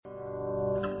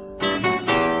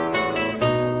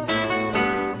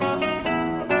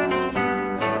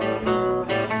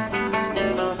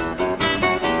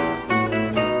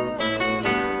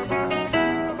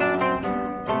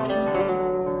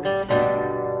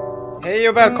Hej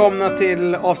och välkomna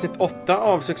till avsnitt 8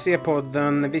 av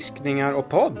succépodden Viskningar och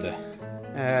podd.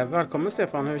 Välkommen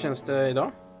Stefan, hur känns det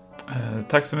idag?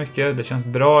 Tack så mycket, det känns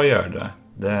bra att göra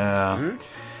det.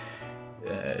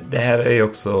 Det här är ju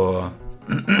också...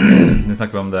 Nu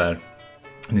snackar vi om det här.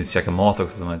 Nyss käka mat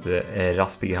också som är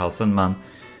raspig i halsen. Men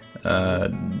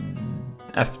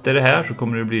efter det här så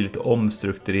kommer det bli lite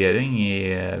omstrukturering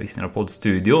i Viskningar och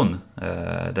poddstudion.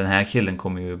 Den här killen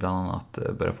kommer ju bland annat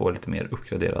börja få lite mer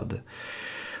uppgraderad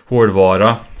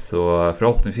hårdvara. Så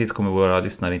förhoppningsvis kommer våra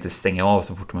lyssnare inte stänga av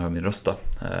så fort de hör min röst.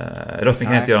 Rösten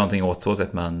kan jag inte göra någonting åt så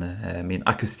sätt, men min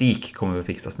akustik kommer att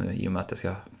fixas nu i och med att jag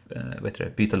ska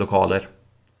byta lokaler.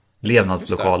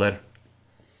 Levnadslokaler.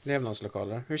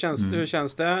 Hur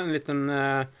känns det? En liten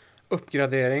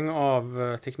uppgradering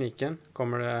av tekniken.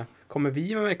 Kommer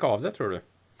vi att märka av det, tror du?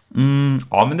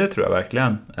 Ja, men det tror jag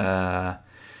verkligen.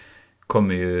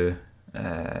 Kommer ju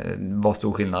vara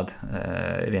stor skillnad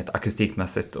rent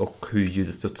akustikmässigt och hur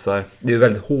ljudet studsar. Det är ju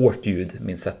väldigt hårt ljud,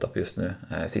 min setup just nu.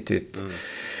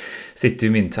 Sitter ju i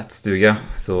min tvättstuga,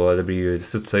 så det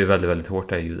studsar ju väldigt, väldigt hårt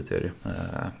det här ljudet.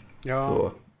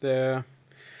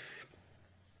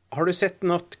 Har du sett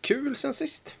något kul sen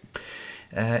sist?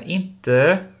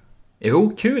 Inte...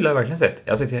 Jo, kul har jag verkligen sett.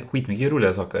 Jag har sett skitmycket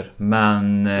roliga saker.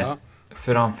 Men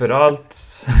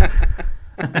framförallt...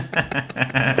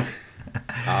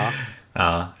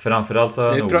 framförallt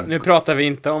så... Nu pratar vi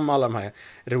inte om alla de här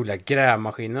roliga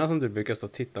grävmaskinerna som du brukar stå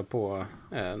och titta på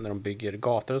när de bygger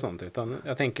gator och sånt. Utan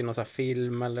jag tänker någon sån här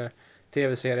film eller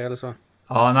tv-serie eller så.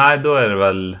 Ja, nej, då är det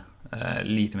väl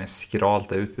lite mer skralt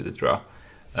det utbudet, tror jag.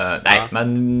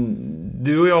 Men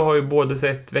du och jag har ju både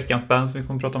sett Veckans Band som vi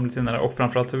kommer att prata om lite senare, och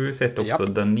framförallt har vi ju sett också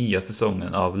den nya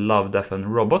säsongen av Love, Death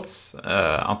and Robots,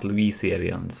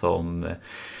 antologiserien som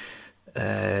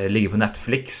ligger på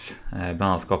Netflix, bland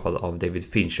annat skapad av David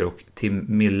Fincher och Tim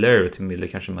Miller. Tim Miller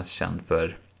kanske är mest känd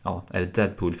för, är det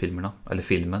Deadpool-filmerna? Eller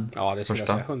filmen? Ja, det skulle jag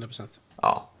säga, 100%.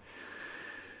 Ja.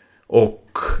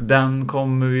 Och den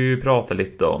kommer vi ju prata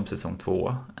lite om säsong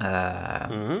 2.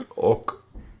 Och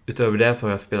utöver det så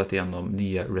har jag spelat igenom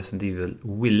nya Resident Evil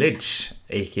Village,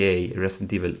 a.k.a.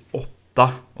 Resident Evil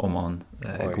 8, om man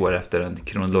går efter den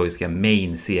kronologiska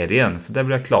main-serien. Så det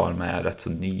blev jag klar med rätt så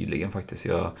nyligen faktiskt.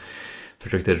 Jag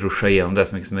försökte ruscha igenom det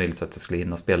så mycket som möjligt så att jag skulle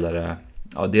hinna spela det,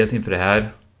 dels inför det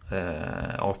här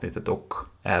avsnittet och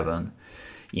även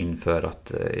inför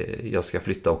att jag ska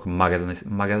flytta och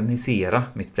maganisera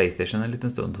mitt PlayStation en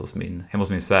liten stund hemma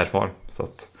hos min svärfar. Så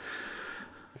att...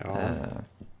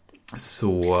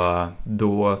 Så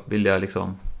då vill jag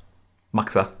liksom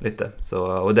maxa lite.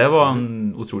 Och det var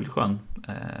en otroligt skön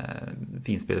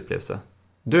fin spelupplevelse.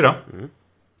 Du då?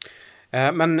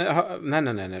 Men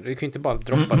nej. Du kan inte bara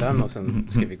droppa den och sen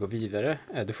ska vi gå vidare.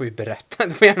 Du får ju berätta.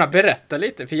 Du får gärna berätta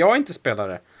lite, för jag är inte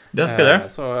spelare. Den spelare?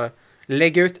 Så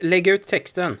lägg ut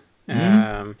texten.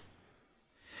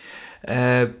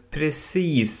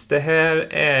 Precis. Det här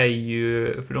är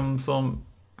ju för de som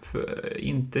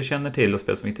inte känner till och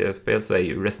spelar som inte spel, så är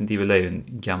ju Resident Evil är ju en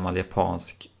gammal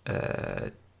japansk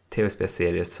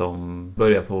tv-spelserie som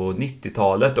börjar på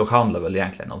 90-talet och handlar väl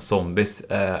egentligen om zombies.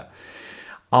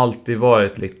 Alltid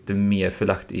varit lite mer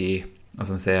förlagt i,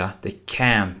 det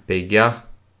campiga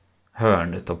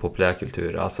hörnet av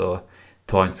populärkultur. Alltså,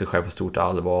 ta inte sig själv på stort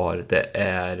allvar. Det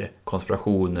är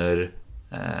konspirationer,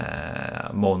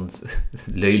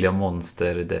 löjliga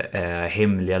monster, det är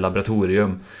hemliga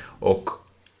laboratorium, och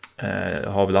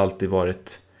har väl alltid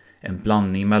varit en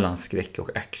blandning mellan skräck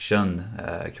och action.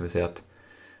 Kan vi säga att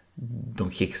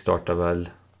de kickstartar väl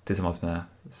tillsammans med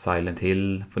Silent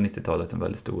Hill på 90-talet en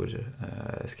väldigt stor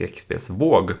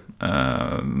skräckspelsvåg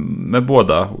med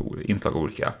båda inslag av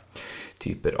olika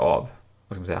typer av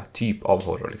typ av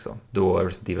horror liksom. Då har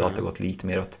Resident Evil alltid gått lite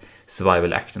mer åt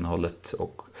survival action hållet,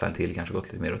 och Silent Hill kanske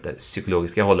gått lite mer åt det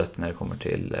psykologiska hållet när det kommer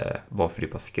till vad för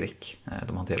typ av skräck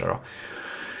de hanterar då.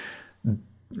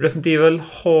 Resident Evil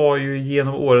har ju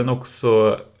genom åren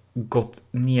också gått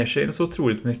ner sig så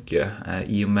otroligt mycket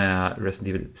i och med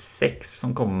Resident Evil 6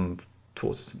 som kom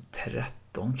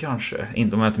 2013 kanske.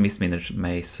 Inte om jag inte missminner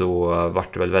mig, så var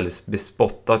det väl väldigt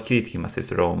bespottat kritikermässigt,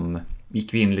 för de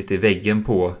gick vi in lite i väggen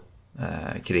på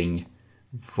kring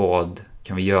vad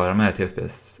kan vi göra med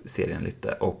tv-spelsserien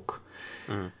lite, och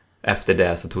efter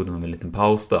det så tog de en liten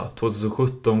paus då.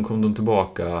 2017 kom de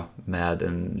tillbaka med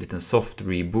en liten soft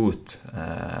reboot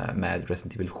med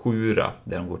Resident Evil 7, där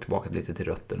de går tillbaka lite till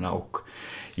rötterna och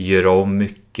gör om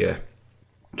mycket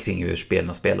kring hur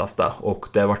spelen spelas då. Och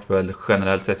det har varit väl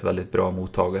generellt sett väldigt bra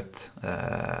mottaget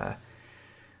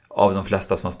av de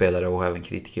flesta som har spelare och även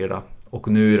kritiker då. Och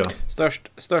nu då?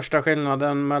 Största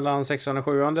skillnaden mellan 6 och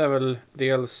 7 är väl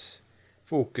dels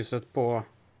fokuset på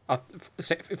att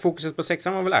fokuset på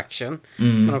 6:an var väl action.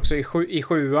 Men också i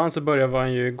 7:an så börjar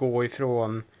man ju gå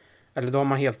ifrån, eller då har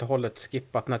man helt och hållet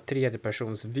skippat den här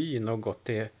tredjepersonsvyn och gått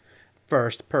till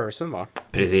first person, va?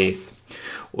 Precis.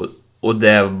 Och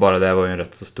det var ju en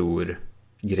rätt så stor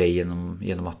grej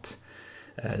genom att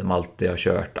de alltid har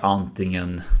kört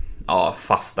antingen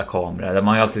fasta kameror. Där man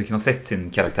har ju alltid kunnat sett sin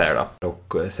karaktär då.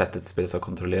 Och sättet spelet har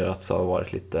kontrollerats har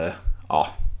varit lite,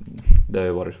 det har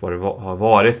ju varit vad det har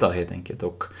varit då, helt enkelt.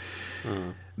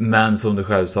 Men som du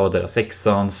själv sa, deras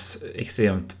 6:ans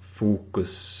extremt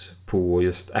fokus på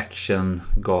just action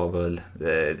gav väl,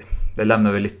 det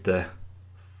lämnar väl lite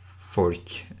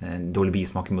folk en dålig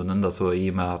bismak i munnen då, så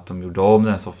i och med att de gjorde om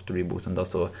den soft rebooten då,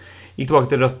 så gick tillbaka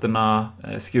till rötterna,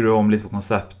 skruvade om lite på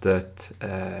konceptet.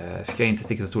 Ska jag inte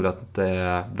sticka för stol att det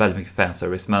är väldigt mycket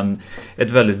fanservice, men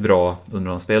ett väldigt bra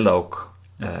underhållsspel då. Och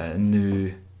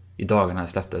nu i dagarna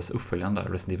släpptes uppföljande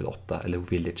Resident Evil 8 eller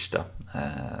Village då,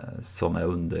 som är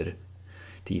under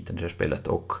titeln till det spelet.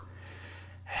 Och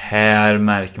här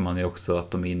märker man ju också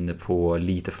att de är inne på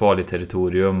lite farligt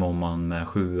territorium om man med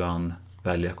 7:an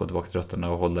väljer att gå tillbaka till rötterna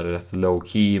och hålla det rätt så low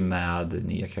key med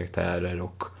nya karaktärer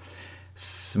och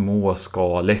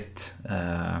småskaligt.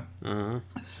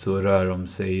 Så rör de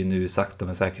sig nu sakta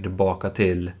men säkert tillbaka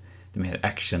till det mer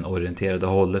actionorienterade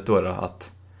hållet då,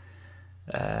 att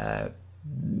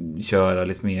köra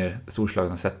lite mer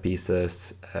storslagna set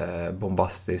pieces,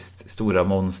 bombastiskt stora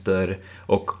monster,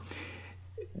 och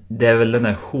det är väl den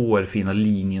där hårfina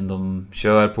linjen de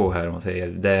kör på här, om man säger.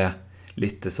 Det är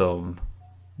lite som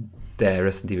det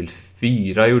Resident Evil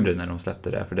 4 gjorde när de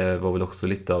släppte det, för det var väl också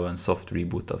lite av en soft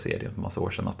reboot av serien för massa år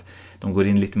sedan, att de går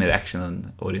in lite mer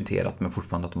actionorienterat men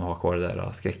fortfarande att de har kvar det där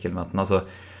skräckelementen. Alltså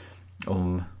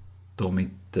om de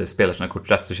inte spelar sina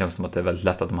kort rätt så känns det som att det är väldigt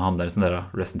lätt att de hamnar i en sån där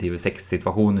Resident Evil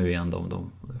 6-situation nu igen om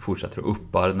de fortsätter att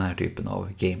uppa den här typen av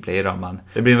gameplay då. Men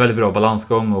det blir en väldigt bra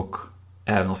balansgång, och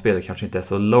även om spelet kanske inte är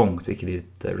så långt, vilket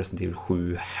inte Resident Evil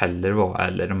 7 heller var,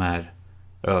 eller de här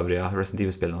övriga Resident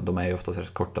Evil-spelarna, de är ju oftast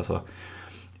rätt korta, så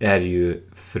är det ju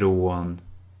från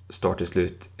start till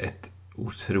slut ett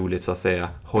otroligt, så att säga,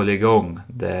 håll igång.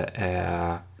 Det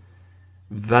är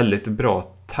väldigt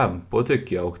bra tempo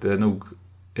tycker jag, och det är nog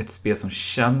ett spel som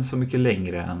känns så mycket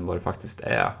längre än vad det faktiskt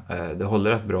är. Det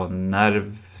håller rätt bra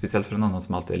nerv, speciellt för en annan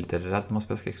som alltid är lite rädd när man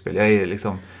spelar skräckspel. Jag är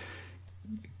liksom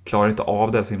klarar inte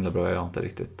av det så himla bra, jag inte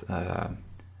riktigt.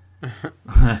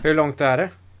 Hur långt är det?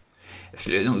 Jag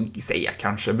skulle nog säga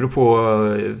kanske, beror på,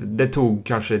 det tog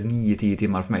kanske 9-10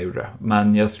 timmar för mig gjorde det.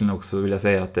 Men jag skulle nog också vilja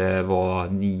säga att det var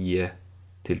 9-10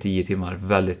 timmar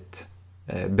väldigt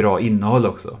bra innehåll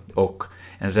också. Och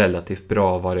en relativt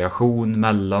bra variation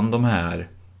mellan de här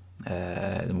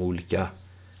de olika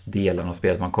delarna av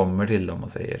spelet man kommer till, om man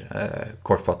säger.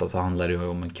 Kortfattat så handlar det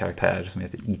om en karaktär som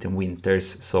heter Ethan Winters,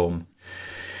 som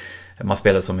man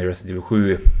spelar som i Resident Evil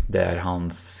 7, där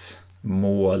hans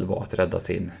mål var att rädda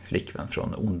sin flickvän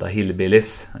från onda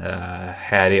hillbillies.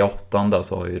 Här i 8:an då,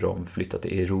 så har ju de flyttat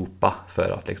till Europa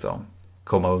för att liksom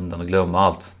komma undan och glömma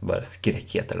allt. Bara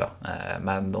skräck heter det.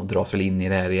 Men de dras väl in i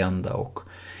det här igen då, och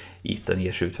Ethan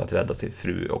ger sig ut för att rädda sin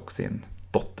fru och sin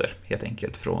dotter helt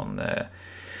enkelt från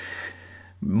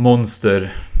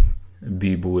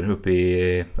monsterbybor uppe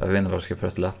i, jag vet inte vad jag ska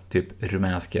föreställa, typ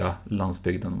rumänska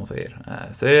landsbygden, om man säger.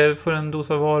 Så det får en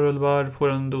dos av varulvar, får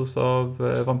en dos av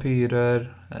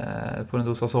vampyrer, får en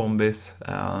dos av zombies,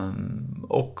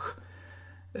 och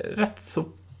rätt så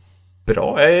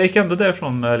bra. Jag gick ändå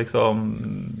därifrån med liksom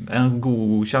en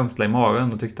god känsla i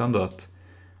magen och tyckte ändå att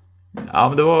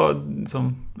men det var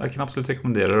som, jag kan absolut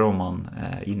rekommendera det om man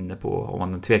är inne på, om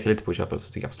man tvekar lite på att köpa,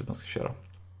 så tycker jag absolut man ska köra.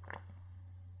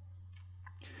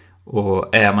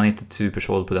 Och är man inte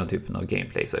supersåld på den typen av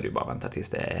gameplay, så är det ju bara att vänta tills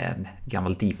det är en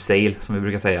gammal deep sale, som vi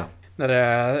brukar säga.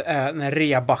 När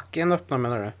reabacken öppnar,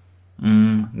 menar du?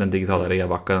 Den digitala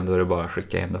reabacken, då är det bara att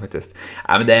skicka hem det faktiskt.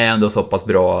 Men det är ändå så pass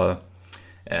bra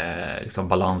liksom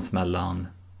balans mellan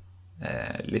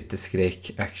lite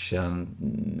skräck, action,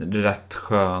 rätt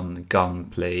skön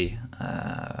gunplay,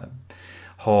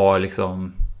 har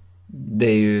liksom, det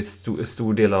är ju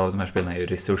stor del av de här spelen är ju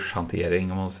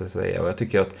resurshantering, om man måste säga, och jag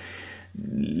tycker att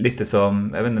lite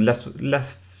som, jag vet inte,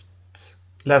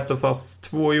 Last of Us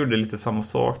 2 gjorde lite samma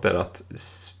sak där, att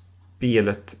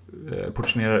spelet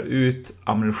portionerar ut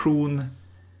ammunition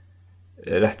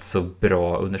rätt så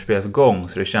bra under spelets gång,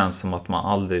 så det känns som att man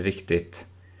aldrig riktigt,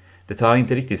 det tar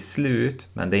inte riktigt slut,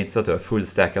 men det är inte så att du har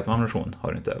fullstackat med ammunition,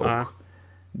 har du inte. Och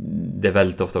det är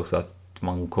väldigt ofta också att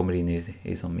man kommer in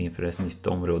i som inför ett nytt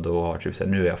område och har typ så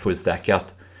här, nu är jag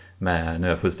fullstackat, nu är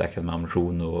jag fullstackad med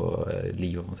ammunition och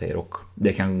liv om man säger, och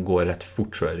det kan gå rätt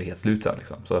fort så är det helt slut sen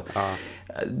liksom. Så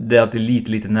det är alltid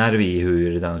lite nerv i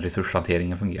hur den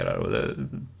resurshanteringen fungerar, och det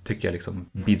tycker jag liksom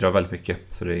bidrar väldigt mycket.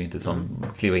 Så det är ju inte som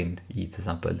att kliva in i till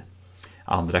exempel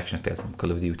andra actionspel som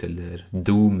Call of Duty eller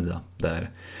Doom då, där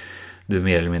du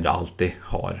mer eller mindre alltid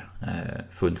har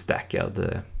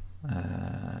fullstackad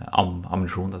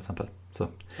ammunition till exempel. Så.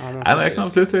 Men jag kan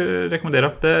absolut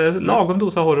rekommendera. Det är lagom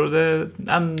dos av horror. Det är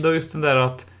ändå just den där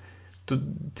att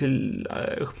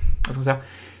vad ska man säga,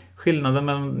 skillnaden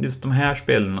mellan just de här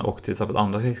spelen och till exempel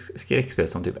andra skräckspel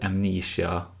som typ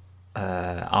Amnesia,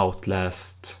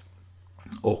 Outlast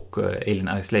och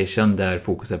Alien Isolation, där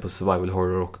fokus är på survival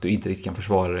horror och du inte riktigt kan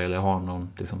försvara dig eller har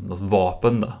något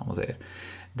vapen då, om man säger.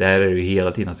 Där är det ju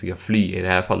hela tiden att du kan fly. I det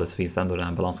här fallet så finns det ändå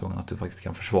den balansgången att du faktiskt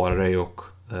kan försvara dig och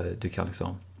du kan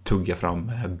liksom tugga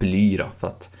fram bly för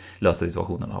att lösa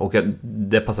situationerna. Och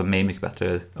det passar mig mycket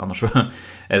bättre. Annars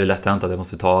är det lätt hänt att jag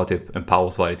måste ta typ en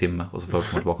paus varje timme och så får jag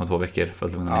komma tillbaka om 2 veckor för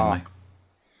att lugna ner mig.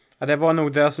 Ja, det var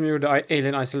nog det som gjorde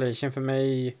Alien Isolation för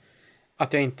mig,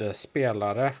 att jag inte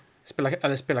spelade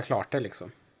klart det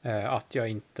liksom. Att jag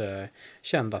inte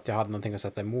kände att jag hade någonting att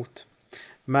sätta emot.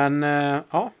 Men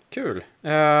ja, kul.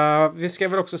 Vi ska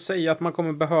väl också säga att man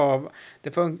kommer behöva...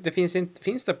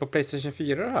 Finns det på PlayStation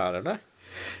 4 här, eller?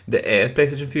 Det är ett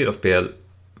PlayStation 4-spel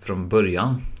från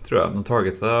början, tror jag. De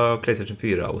targetade PlayStation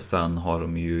 4 och sen har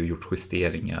de ju gjort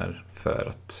justeringar för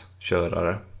att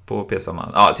köra det på PS5.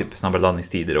 Ja, typ snabbare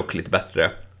laddningstider och lite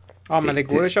bättre. Ja, men det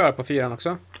går att köra på 4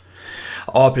 också.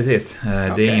 Ja, precis.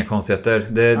 Det är inga konstigheter.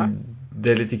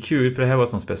 Det är lite kul, för det här var ett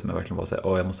sånt spel som jag verkligen var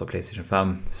såhär, jag måste ha PlayStation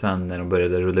 5. Sen när de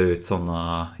började rulla ut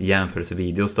sådana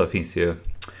jämförelsevideos, då finns ju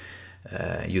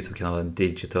YouTube-kanalen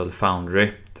Digital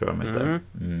Foundry, tror jag de heter.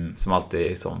 Som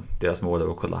alltid är som deras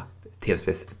mål att kolla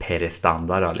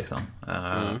tv-spelsprestandard liksom.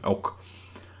 Och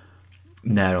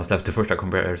när de släppte första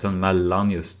comparison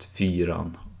mellan just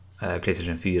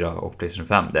PlayStation 4 och PlayStation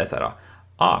 5, det är såhär,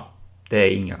 det är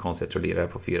inga konstiga trollerare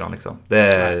på 4 liksom. Det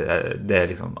är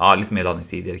liksom, lite mer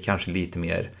laddningstider, kanske lite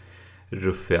mer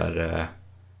ruffigare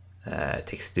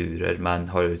texturer, men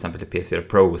har du till exempel ett PS4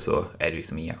 Pro så är det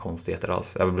liksom inga konstigheter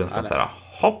alls. Jag blir nästan såhär,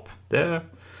 hopp, det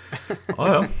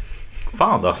ja.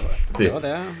 Fan då. Typ.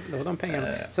 Det var de pengarna.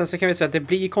 Sen så kan vi säga att det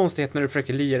blir konstigheter när du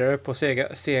försöker lira det på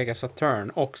Sega Saturn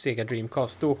och Sega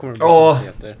Dreamcast. Då kommer det bli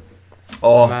konstigheter.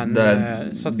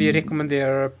 Så att vi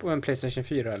rekommenderar på en PlayStation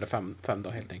 4 eller 5 då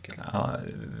helt enkelt. Ja,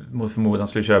 mot förmodan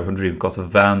skulle köra på Dreamcast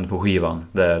och vänd på skivan.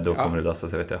 Då kommer det lösa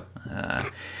sig, vet jag.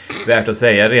 Värt att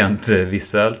säga rent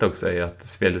visuellt också är att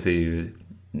spelet är ju,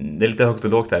 det är lite högt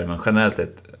och lågt där, men generellt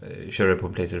sett kör du på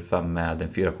en PlayStation 5 med en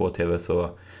 4K-TV så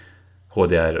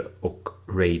HDR och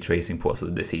Ray Tracing på, så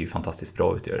det ser ju fantastiskt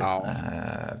bra ut.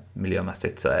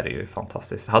 Miljömässigt så är det ju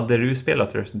fantastiskt. Hade du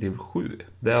spelat Resident Evil 7?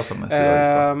 Det har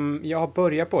jag har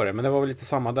börjat på det, men det var väl lite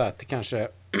samma där. Det kanske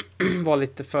var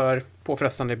lite för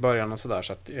påfrestande i början och sådär.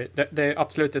 Så att det är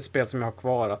absolut ett spel som jag har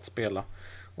kvar att spela.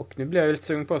 Och nu blir jag lite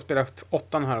sugen på att spela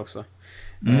 8 här också.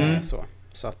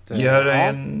 Så att, gör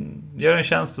en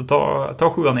tjänst och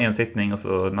ta 7 i en sittning och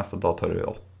så nästa dag tar du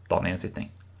 8 i en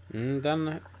sittning.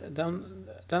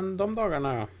 De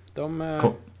dagarna,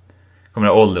 kommer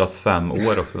det åldras 5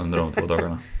 år också under de 2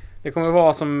 dagarna. Det kommer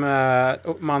vara som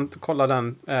man kollar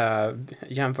den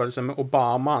jämförelsen med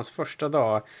Obama, hans första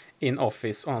dag in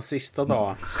office och hans sista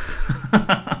dag.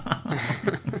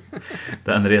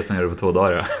 Den resan gör du på 2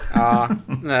 dagar. Ja,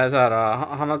 nej, så här,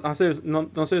 han ser ut,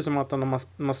 de ser ut som att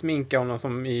man sminkar honom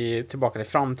som i Tillbaka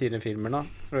till framtiden-filmerna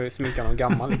för att sminka honom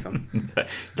gammal liksom.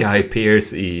 Guy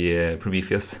Pearce i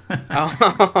Prometheus.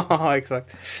 Ja,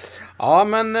 exakt. Ja,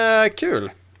 men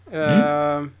kul.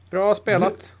 Bra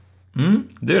spelat.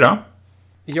 Du då?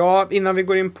 Ja, innan vi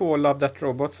går in på Love, Death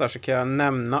Robots så kan jag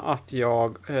nämna att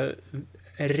jag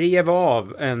rev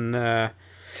av en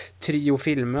trio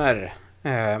filmer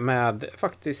med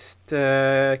faktiskt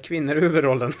kvinnor i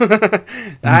huvudrollen.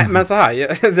 Nej, men så här.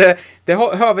 Det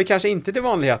hör vi kanske inte till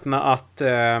vanligheterna att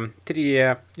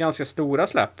 3 ganska stora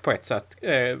släpp på ett sätt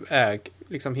är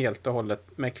liksom helt och hållet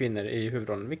med kvinnor i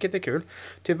huvudrollen, vilket är kul.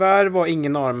 Tyvärr var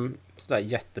ingen av dem sådär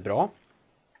jättebra.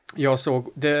 Jag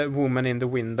såg The Woman in the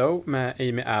Window med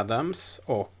Amy Adams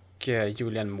och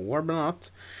Julianne Moore bland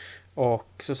annat.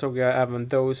 Och så såg jag även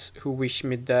Those Who Wish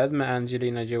Me Dead med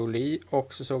Angelina Jolie.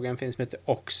 Och så såg jag en film som heter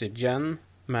Oxygen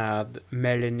med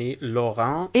Melanie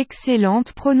Laurent.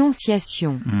 Excellente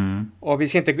prononciation. Och jag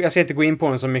ska inte gå in på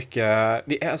den så mycket.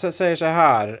 Jag säger så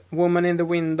här. Woman in the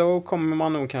Window kommer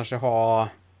man nog kanske ha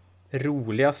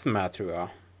roligast med, tror jag.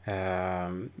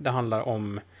 Det handlar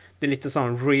om... Det är lite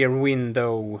sån Rear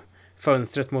Window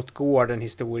Fönstret mot gården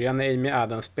historien när Amy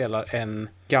Adams spelar en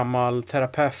gammal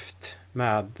terapeut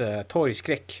med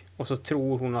torgskräck. Och så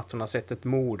tror hon att hon har sett ett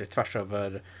mord tvärs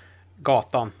över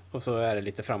gatan. Och så är det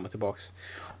lite fram och tillbaks.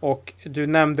 Och du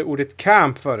nämnde ordet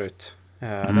camp förut.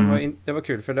 Det var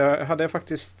kul, för det hade jag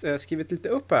faktiskt skrivit lite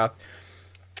upp här. Att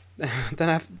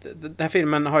den här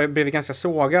filmen har ju blivit ganska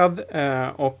sågad.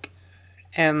 Och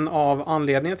en av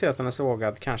anledningarna till att den är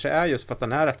sågad kanske är just för att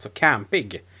den är rätt så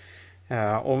campig.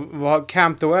 Och vad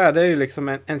camp då är, det är ju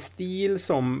liksom en stil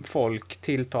som folk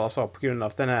tilltalas av på grund av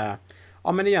att den är,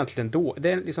 ja men egentligen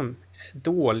det är liksom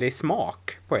dålig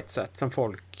smak på ett sätt som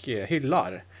folk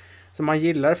hyllar. Så man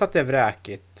gillar för att det är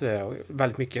vräkigt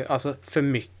väldigt mycket, alltså för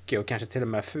mycket och kanske till och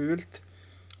med fult.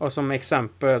 Och som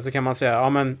exempel så kan man säga, ja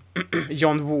men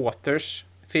John Waters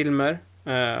filmer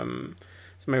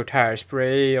som har gjort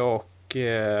Hairspray och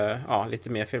lite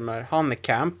mer filmer. Han är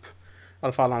camp. I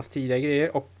alla fall hans tidiga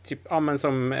grejer. Och typ, ja men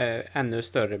som ännu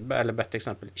större eller bättre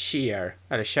exempel,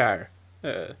 Cher.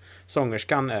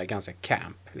 Sångerskan är ganska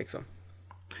camp liksom.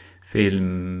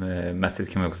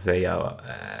 Filmmässigt kan man också säga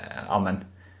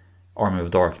Army of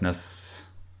Darkness,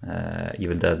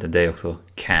 Evil Dead, det är också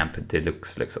camp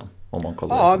deluxe liksom. Om man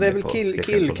kollar. Ja, det är väl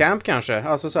killcamp kanske.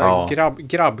 Alltså såhär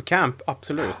grabbcamp,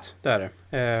 absolut. Det är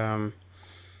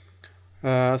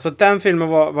det. Så den filmen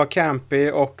var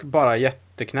campy och bara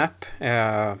jätteknäpp.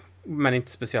 Men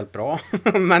inte speciellt bra.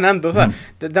 Men ändå så här,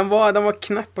 den var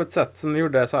knäpp på ett sätt som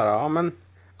gjorde så här,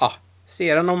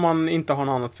 se den om man inte har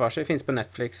något annat för sig. Finns på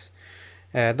Netflix.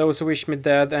 Those Who Wish Me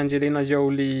Dead, Angelina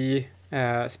Jolie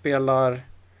spelar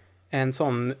en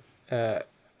sån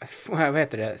vad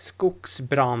heter det?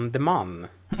 Skogsbrandman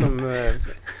som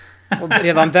och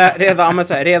redan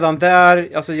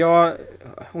där alltså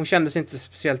hon kändes inte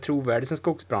speciellt trovärdig som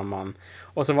skogsbrandman.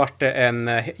 Och så vart det en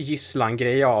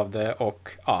gisslangrej av det och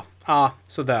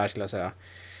så där skulle jag säga.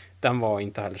 Den var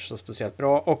inte heller så speciellt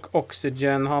bra. Och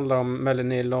Oxygen handlar om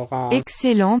Melanie Laurent.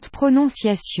 Excellente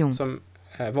prononciation. Som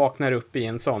vaknar upp i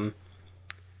en sån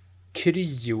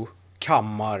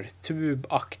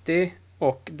kryokammartubaktig.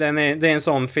 Och det är en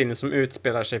sån film som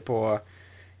utspelar sig på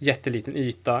jätteliten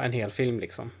yta, en hel film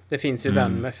liksom. Det finns ju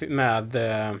den med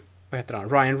vad heter han?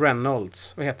 Ryan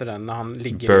Reynolds. Vad heter den när han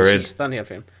ligger i kistan, en hel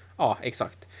film? Ja,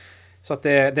 exakt. Så att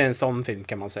det är en sån film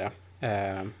kan man säga.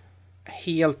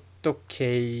 Helt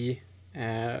okej.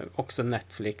 Också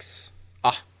Netflix.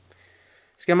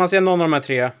 Ska man se någon av de här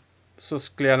tre så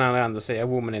skulle jag ändå säga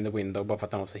Woman in the Window, bara för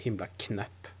att den var så himla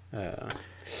knäpp.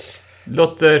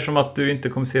 Låter som att du inte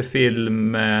kommer se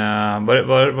film.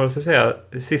 Vad ska jag säga?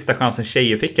 Sista chansen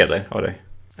tjejer fick, eller? Har du?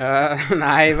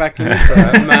 Nej, verkligen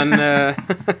inte. Men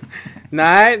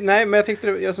nej, men jag tyckte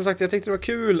det var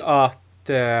kul att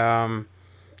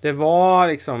det var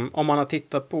liksom, om man har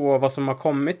tittat på vad som har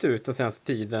kommit ut den senaste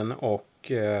tiden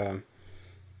och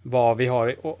vad vi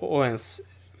har och ens,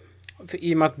 för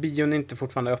i och med att bion inte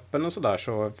fortfarande är öppen och sådär,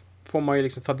 så får man ju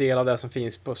liksom ta del av det som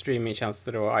finns på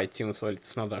streamingtjänster och iTunes och lite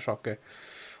sådana där saker.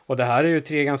 Och det här är ju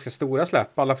 3 ganska stora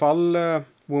släpp. I alla fall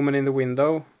Woman in the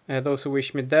Window, Those Who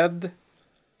Wish Me Dead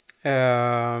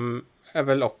är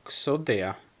väl också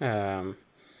det.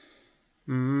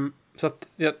 Så att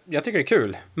jag tycker det är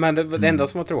kul. Men det enda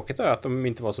som var tråkigt är att de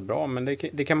inte var så bra. Men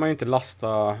det kan man ju inte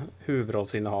lasta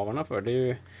huvudrollsinnehavarna för. Det är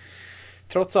ju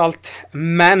trots allt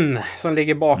män som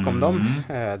ligger bakom dem.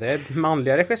 Det är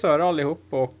manliga regissörer allihop.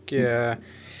 Och det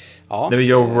är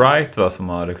Joe Wright, va, som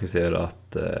har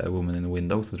regisserat Woman in the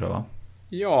Windows, tror jag.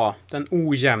 Ja, den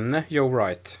ojämne Joe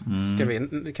Wright ska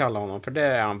vi kalla honom. För det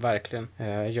är han verkligen.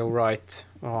 Joe Wright,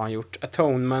 vad har han gjort?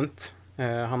 Atonement.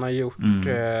 Han har gjort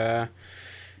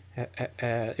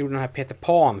gjorde den här Peter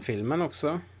Pan-filmen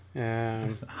också.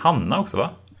 Hanna också, va?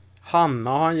 Hanna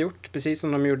har han gjort, precis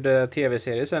som de gjorde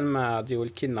tv-serier sen med Joel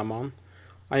Kinnaman.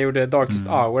 Han gjorde Darkest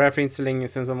Hour här för inte så länge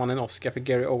sedan, som vann en Oscar för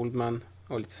Gary Oldman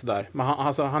och lite sådär. Men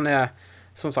han är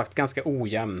som sagt ganska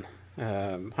ojämn.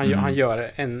 Han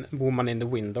gör en Woman in the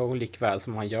Window likväl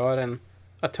som han gör en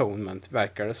Atonement,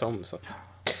 verkar det som. Så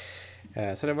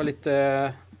det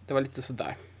var lite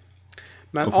sådär.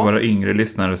 Men, och för våra yngre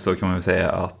lyssnare så kan man väl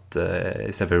säga att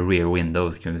istället för Rear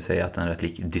Windows kan vi säga att den är rätt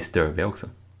lik Disturbia också.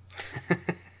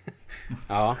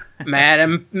 Ja, med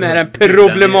en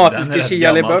problematisk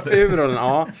Shia LaBeouf i huvudrollen.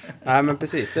 Ja, nej men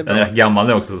precis, det är bra. Den är rätt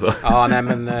gammal också så. Ja, nej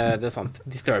men det är sant.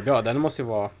 Disturbia, den måste ju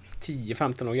vara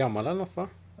 10-15 år gammal eller något, va?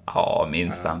 Ja,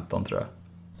 minst 15 tror jag.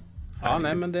 Ja,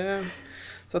 nej men det...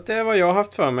 Så att det är vad jag har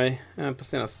haft för mig på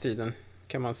senaste tiden,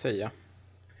 kan man säga.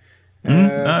 Jag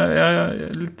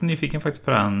är lite nyfiken faktiskt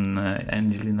på den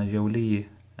Angelina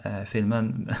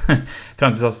Jolie-filmen.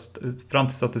 fram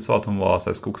tills att du sa att hon var så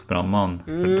här skogsbrandman.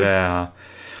 För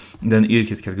den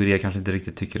yrkeskategori jag kanske inte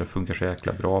riktigt tycker att funkar så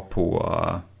jäkla bra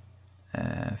på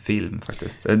film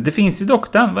faktiskt. Det finns ju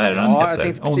dock den, vad är det den heter? Jag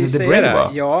tänkte precis säga det.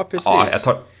 Ja, precis. Ja,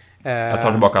 jag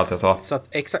tar tillbaka allt jag sa. Så att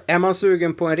exakt, är man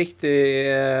sugen på en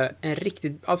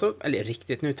riktigt, alltså, eller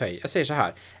riktigt, nu tar jag säger så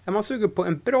här. Är man sugen på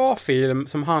en bra film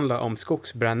som handlar om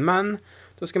skogsbrännmän,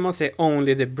 då ska man se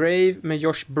Only the Brave med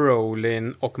Josh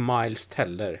Brolin och Miles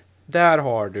Teller. Där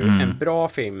har du en bra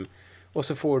film. Och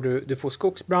så får du får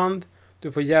skogsbrand,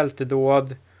 du får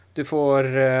hjältedåd, du får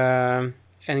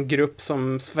en grupp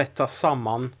som svettas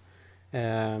samman.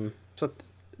 Så att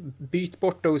byt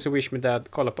bort Those Who Wish Me Dead,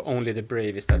 kolla på Only the Brave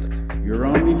istället. Your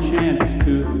only chance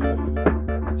to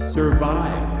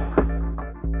survive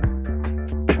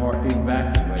or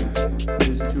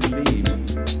evacuate is to leave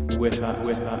with us.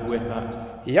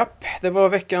 Japp, det var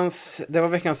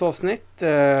veckans avsnitt.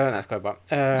 Nej, ska jag bara.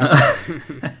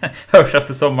 Hörs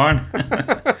efter sommaren.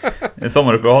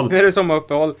 Sommaruppehåll. Nu är det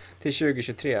sommaruppehåll till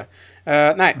 2023.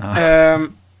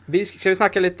 Ska vi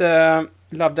snacka lite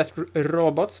Love Death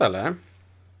Robots, eller?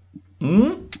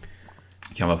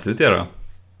 Kan vi absolut göra.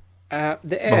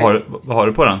 Vad har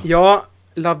du på den? Ja,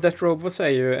 Love Death Robots är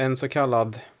ju en så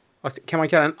kallad, kan man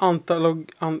kalla en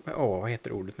vad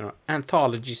heter ordet nu då?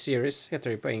 Anthology series heter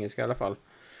det på engelska i alla fall.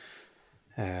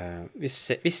 Vi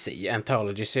säger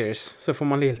Anthology series, så får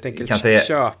man helt enkelt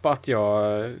köpa att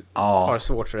jag har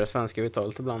svårt för det svenska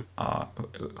uttalet ibland. Ja,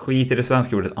 skit i det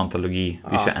svenska ordet antologi.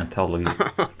 Vi kör Anthology.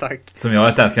 Tack. Som jag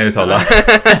inte ens kan uttala.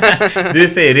 Du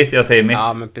säger ditt, jag säger mitt.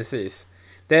 Ja, men precis.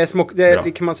 Det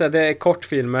är kan man säga, det är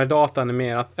kortfilmer,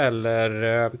 dataanimerat eller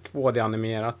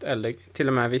 2D-animerat, eller till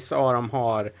och med vissa av dem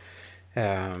har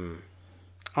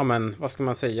vad ska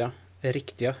man säga,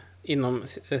 riktiga inom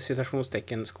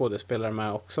citationstecken skådespelare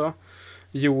med också.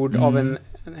 Gjord av en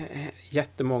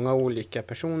jättemånga olika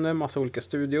personer, massa olika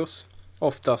studios.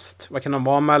 Oftast, vad kan de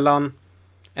vara mellan?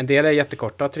 En del är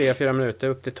jättekorta, 3-4 minuter,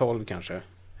 upp till 12 kanske.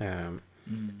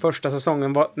 Första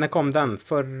säsongen, när kom den?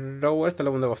 Förra året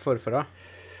eller om det var förrförra?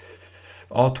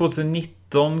 Ja,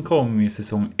 2019 kom ju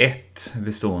säsong 1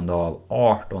 bestående av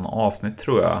 18 avsnitt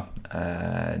tror jag.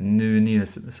 Nu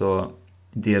så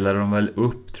delar de väl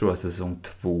upp, tror jag, säsong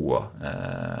 2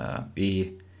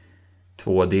 i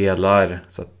 2 delar.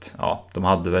 Så att, ja, de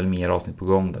hade väl mer avsnitt på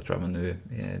gång där tror jag. Men nu,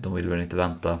 de ville väl inte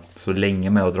vänta så länge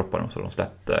med att droppa dem. Så de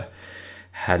släppte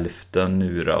hälften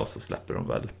nu då, och så släpper de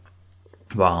väl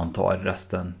vad antar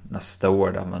resten nästa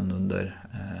år där, men under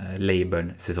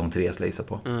Labourn säsong 3 släsa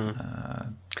på.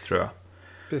 Tror jag.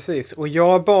 Precis, och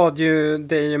jag bad ju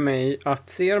dig och mig att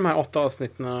se de här 8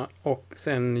 avsnitten och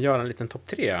sen göra en liten topp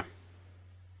 3.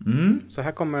 Så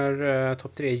här kommer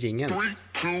topp 3-jingeln. 3,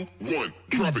 2, 1,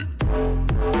 drop it!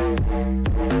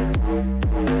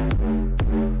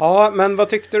 Ja, men vad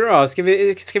tyckte du då?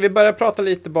 Ska vi börja prata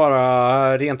lite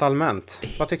bara rent allmänt?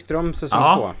 Vad tyckte du om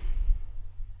säsong 2?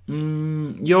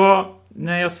 Ja,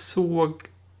 när jag såg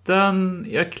den,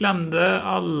 jag klämde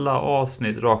alla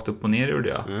avsnitt rakt upp och ner, gjorde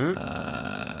jag.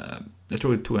 Jag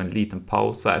tror det tog en liten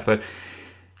paus här, för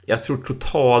jag tror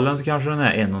totalen så kanske den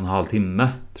är 1,5 timme,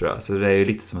 tror jag. Så det är ju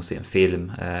lite som att se en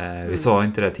film. Vi sa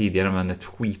inte det tidigare, men ett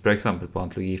skitbra exempel på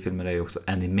antologifilmer är ju också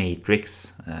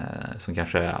Animatrix, som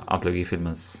kanske är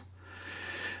antologifilmens,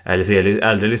 eller för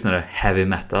äldre lyssnare, heavy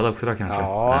metal också då kanske.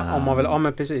 Ja, om man vill,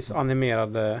 men precis,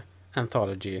 animerade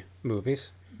anthology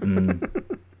movies.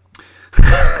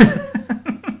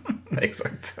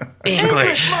 Exakt.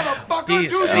 English. Do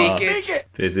you speak it?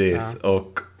 Precis,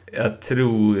 och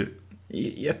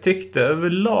jag tyckte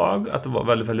överlag att det var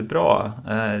väldigt, väldigt bra.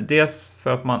 Dels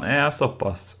för att man är så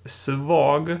pass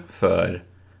svag för,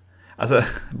 alltså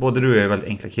både du och jag är väldigt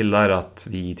enkla killar, att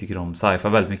vi tycker om sci-fi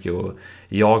väldigt mycket, och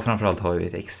jag framförallt har ju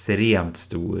ett extremt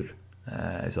stor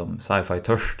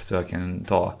sci-fi-törst, så jag kan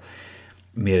ta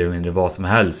mer eller mindre vad som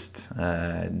helst.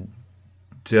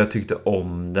 Så jag tyckte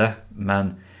om det,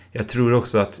 men jag tror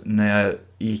också att när jag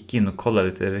gick in och kollade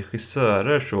lite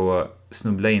regissörer så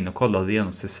snubblade in och kollade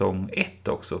igenom säsong 1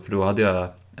 också, för då hade jag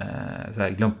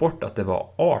glömt bort att det var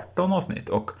 18 avsnitt,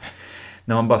 och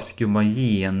när man bara skummar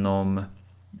igenom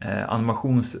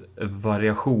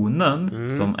animationsvariationen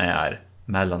som är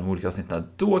mellan de olika avsnitten,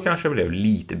 då kanske jag blev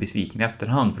lite besviken i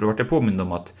efterhand, för då var jag påmind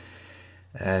om att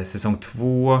säsong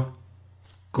 2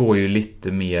 går ju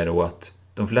lite mer åt,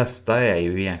 de flesta är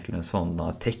ju egentligen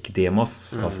sådana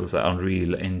tech-demos, alltså så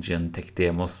Unreal Engine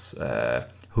tech-demos,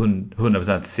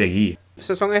 100% CGI.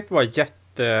 Säsong 1 var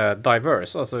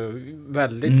jättediverse, alltså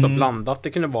väldigt så blandat.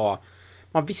 Det kunde vara,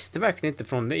 man visste verkligen inte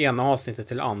från det ena avsnittet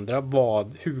till det andra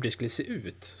hur det skulle se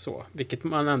ut, så, vilket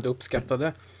man ändå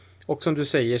uppskattade. Och som du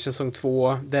säger, säsong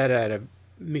 2, där är det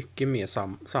mycket mer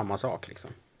samma sak liksom.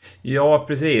 Ja,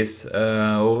 precis.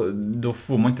 Och då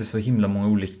får man inte så himla många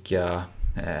olika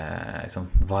liksom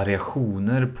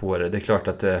variationer på det. Det är klart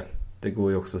att det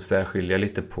går ju också att särskilja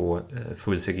lite på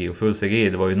full CGI och full CGI.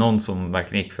 Det var ju någon som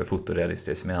verkligen gick för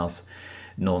fotorealistiskt, medan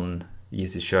någon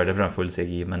givetvis körde för en full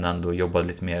CGI men ändå jobbade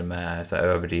lite mer med så här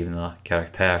överdrivna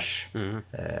karaktärs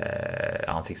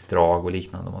ansiktsdrag och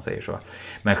liknande, om man säger så.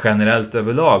 Men generellt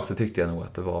överlag så tyckte jag nog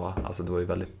att det var ju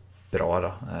väldigt bra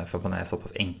då, för att man är så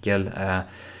pass enkel.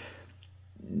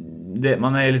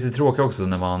 Man är lite tråkig också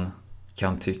när man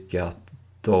kan tycka att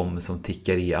de som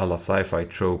tickar i alla sci-fi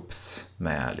tropes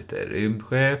med lite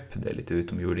rymdskepp, det är lite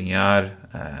utomjordingar,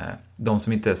 de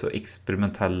som inte är så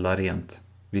experimentella rent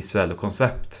visuella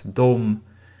koncept, de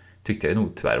tyckte jag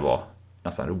nog tyvärr var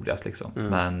nästan roligast liksom.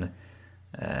 Men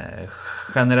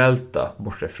generellt då,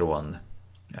 bortsett från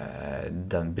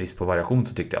den brist på variation,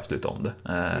 så tyckte jag absolut om det.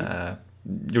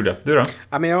 Gjorde jag? Du då?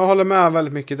 Ja, men jag håller med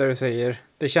väldigt mycket där du säger.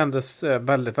 Det kändes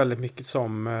väldigt, väldigt mycket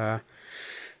som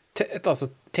alltså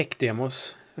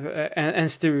tech-demos. En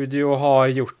studio har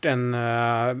gjort en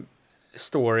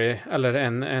story eller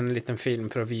en liten film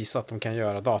för att visa att de kan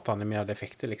göra dataanimerade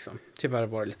effekter liksom. Tyvärr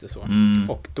var det lite så.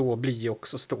 Och då blir ju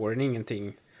också storyn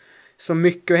ingenting så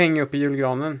mycket att hänga upp i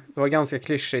julgranen. Det var ganska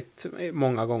klyschigt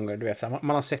många gånger, du vet så här,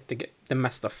 man har sett det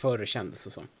mesta förr, kändes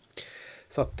det som.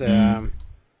 Så att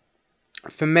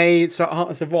för mig så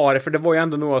var det, för det var ju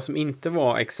ändå några som inte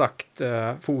var exakt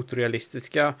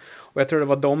fotorealistiska, och jag tror det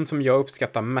var de som jag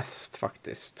uppskattar mest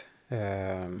faktiskt.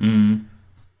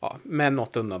 Ja, med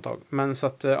något undantag. Men så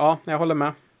att, ja, jag håller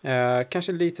med.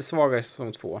 Kanske lite svagare i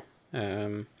säsong 2.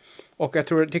 Och jag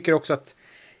tycker också att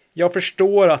jag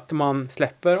förstår att man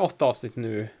släpper 8 avsnitt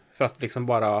nu för att liksom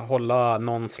bara hålla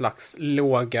någon slags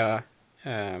låga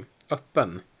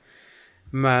öppen.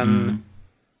 Men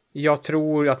jag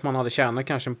tror att man hade tjänat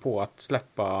kanske på att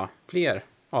släppa fler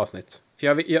avsnitt. För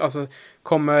jag alltså,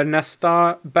 kommer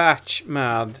nästa batch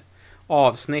med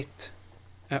avsnitt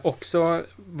också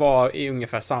var i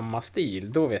ungefär samma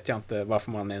stil, då vet jag inte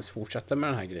varför man ens fortsätter med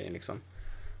den här grejen liksom.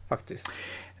 Faktiskt.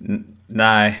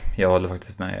 Nej, jag håller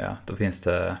faktiskt med. Ja. Då finns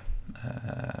det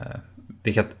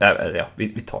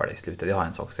vi tar det i slutet. Jag har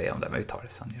en sak att säga om det, men vi tar det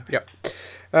sen.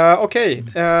 Ja. Okej.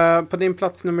 På din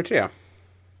plats nummer 3.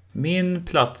 Min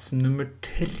plats nummer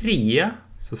 3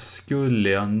 så skulle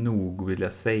jag nog vilja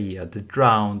säga The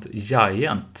Drowned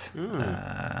Giant.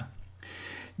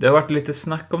 Det har varit lite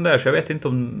snack om det här, så jag vet inte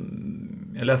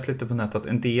om... Jag läste lite på nätet att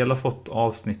en del har fått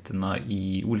avsnitten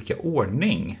i olika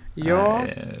ordning. Ja.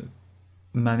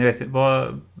 Men jag vet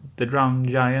inte, The Drowned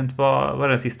Giant var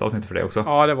det sista avsnittet för det också?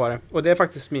 Ja, det var det. Och det är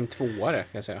faktiskt min 2:are, kan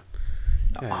jag säga.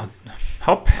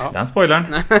 Hopp, den spoilern.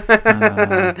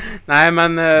 Nej,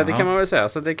 men det kan man väl säga.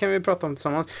 Så det kan vi prata om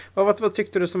tillsammans. Vad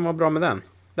tyckte du som var bra med den?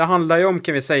 Det handlar ju om,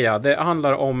 kan vi säga, det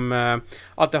handlar om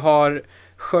att det har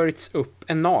skörts upp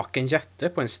en naken jätte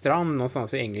på en strand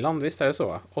någonstans i England, visst är det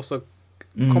så? Och så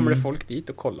kommer det folk dit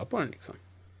och kollar på den liksom.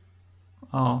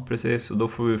 Ja, precis. Och då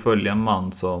får vi följa en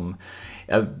man som,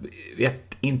 jag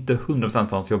vet inte 100%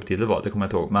 vad hans jobbtitel var, det kommer jag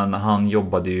inte ihåg, men han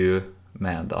jobbade ju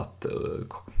med att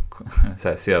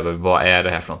se över vad är det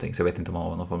här för någonting, så jag vet inte om han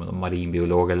var någon form av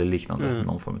marinbiolog eller liknande,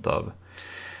 någon form av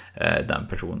den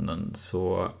personen.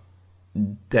 Så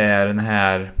det är den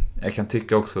här, jag kan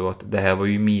tycka också att det här var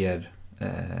ju mer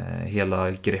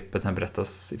hela greppet han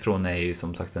berättas ifrån är ju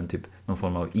som sagt en typ någon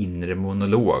form av inre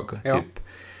monolog. Ja. Typ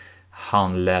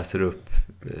han läser upp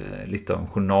lite om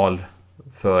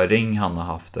journalföring han har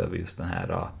haft över just den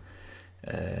här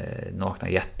nakna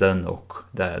jätten, och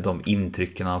de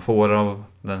intrycken han får av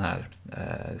den här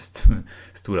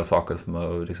stora saken som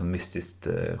har liksom mystiskt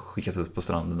skickas ut på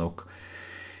stranden. Och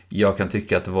jag kan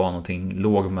tycka att det var någonting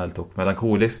lågmält och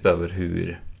melankoliskt över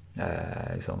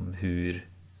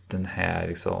hur den här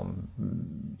liksom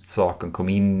saken kom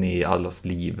in i allas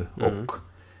liv och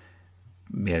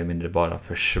mer eller mindre bara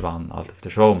försvann allt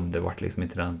eftersom. Det var liksom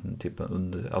inte den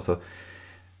typen alltså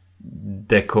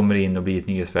det kommer in och blir ett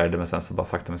nyhetsvärde, men sen så bara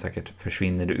sakta men säkert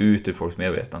försvinner det ut ur folks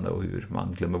medvetande och hur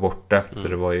man glömmer bort det. Så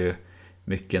det var ju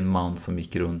mycket en man som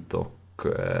gick runt och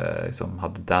som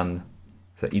hade den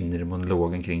så här, inre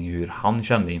monologen kring hur han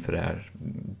kände inför det här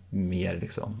mer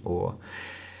liksom. Och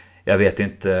jag vet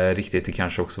inte riktigt, det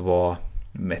kanske också var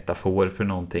metafor för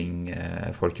någonting.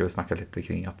 Folk har väl snackat lite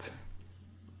kring att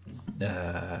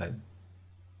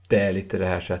det är lite det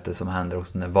här sättet som händer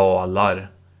också när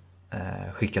valar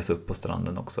skickas upp på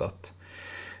stranden också, att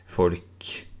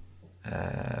folk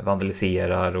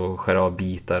vandaliserar och skär av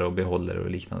bitar och behåller och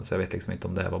liknande. Så jag vet liksom inte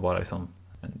om det var bara liksom,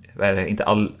 vad är det? Inte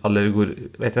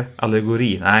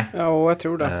allegori? Nej. Ja, jag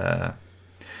tror det.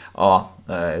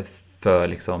 för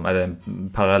liksom, eller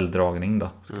en parallelldragning då,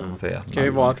 ska man säga. Kan ju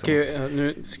vara,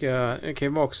 liksom, kan ju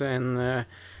vara också en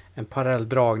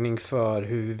parallelldragning för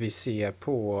hur vi ser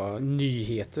på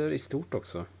nyheter i stort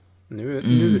också. Nu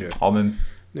du. Ja, men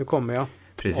Nu kommer jag.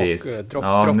 precis.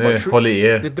 Och, Nu håller i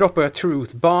er. Nu droppar jag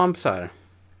truth bombs här.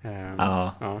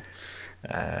 Ja. Ja.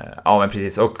 Ja, men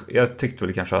precis. Och jag tyckte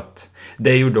väl kanske att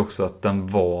det gjorde också att den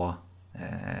var...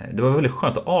 det var väldigt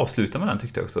skönt att avsluta med den,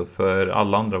 tyckte jag också. För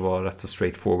alla andra var rätt så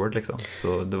straightforward liksom.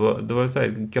 Så det var så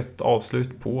här gött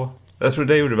avslut på... Jag tror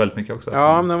det gjorde väldigt mycket också.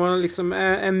 Ja, men det var liksom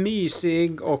en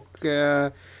mysig och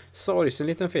sorgsen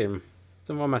liten film.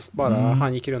 Som var mest bara,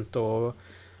 han gick runt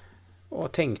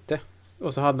och tänkte.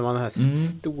 Och så hade man det här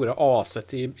stora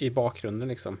aset i bakgrunden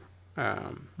liksom.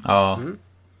 Ja.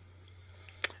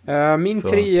 Min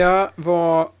trea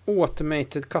var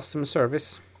Automated Customer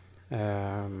Service.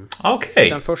 Okej.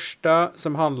 Den första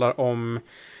som handlar om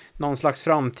någon slags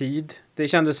framtid. Det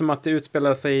kändes som att det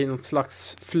utspelar sig i något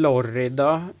slags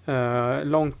Florida.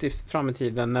 Långt fram i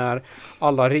tiden när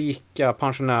alla rika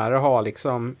pensionärer har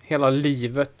liksom hela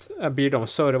livet blir de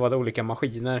servade olika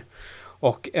maskiner.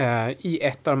 Och i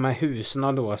ett av de här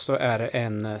husen då så är det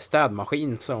en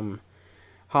städmaskin som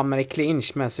hamnar i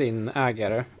clinch med sin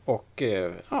ägare. Och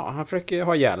han försöker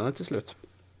ha ihjäl henne till slut.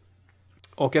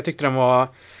 Och jag tyckte den var...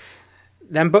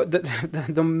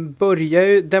 De börjar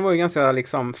ju... Den var ju ganska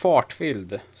liksom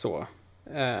fartfylld så.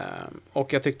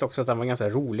 Och jag tyckte också att den var ganska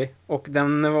rolig. Och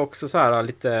den var också så här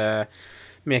lite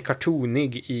mer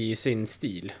cartoonig i sin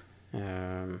stil.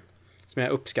 Som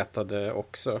jag uppskattade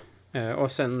också.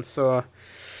 Och sen så...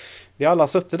 Vi alla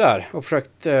suttit där och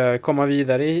försökt komma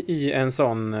vidare i en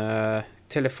sån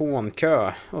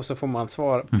telefonkö. Och så får man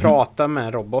prata med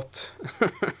en robot.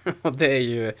 Och det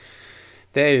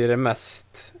är ju det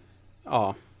mest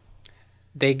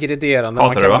degraderande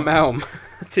man kan vara med om.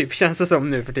 Typ känns det som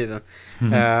nu för tiden.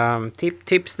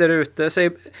 Tips där ute.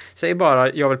 Säg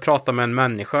bara jag vill prata med en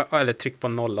människa. Eller tryck på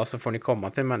 0 så får ni komma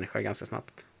till en människa ganska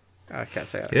snabbt. Kan jag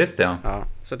säga. Just det, ja.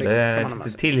 Så det är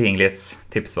ett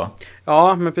tillgänglighetstips, va?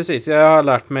 Ja, men precis. Jag har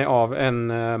lärt mig av en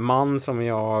man som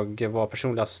jag var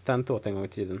personlig assistent åt en gång i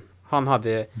tiden. Han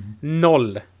hade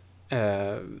 0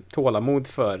 tålamod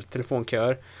för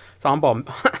telefonköer. Så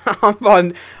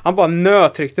han bara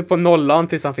nötryckte på 0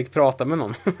 tills han fick prata med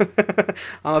någon.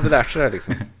 Han hade lärt sig det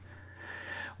liksom.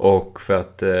 Och för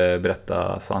att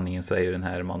berätta sanningen så är ju den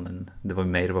här mannen, det var ju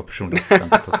mig, det var personlig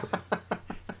assistent också. Så.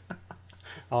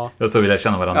 Ja. Så vill jag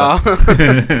känna varandra. Ja.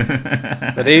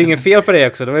 Men det är ju ingen fel på det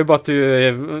också. Det var ju bara att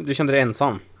du kände dig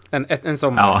ensam. En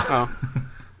sommar. Ja.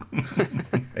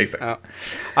 Exakt.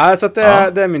 Ja. Så att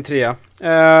det är min trea.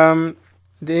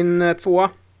 Din 2.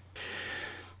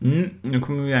 Nu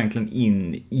kommer vi egentligen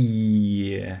in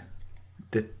i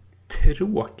det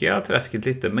tråkiga träsket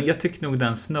lite. Men jag tycker nog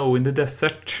den Snow in the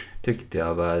Desert tyckte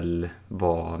jag väl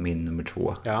var min nummer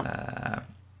 2. Ja.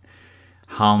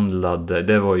 Handlade,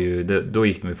 det var ju, då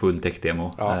gick de i full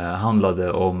tech-demo. Ja.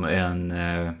 Handlade om en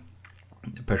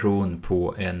person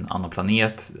på en annan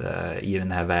planet. I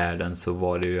den här världen så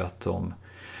var det ju att de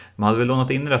hade väl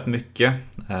lånat in rätt mycket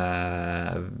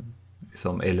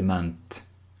som element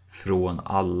från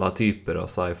alla typer av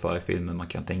sci-fi-filmer man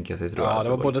kan tänka sig, tror jag. Ja, det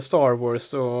var både Star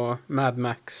Wars och Mad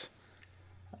Max.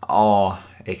 Ja,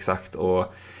 exakt.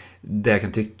 Och det jag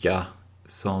kan tycka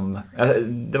som...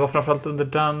 Det var framförallt under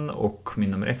den och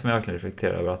min nummer 1 som jag verkligen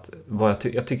reflekterar över att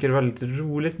jag tycker det är väldigt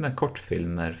roligt med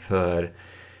kortfilmer, för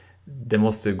det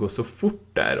måste gå så fort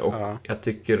där, och jag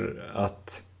tycker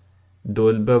att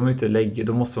då behöver man inte lägga,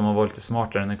 då måste man vara lite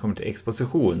smartare när det kommer till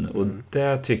exposition, och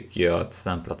det tycker jag att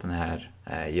stämplat den här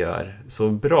gör så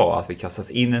bra, att vi kastas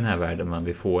in i den här världen men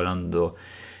vi får ändå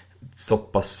så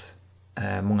pass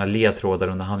många ledtrådar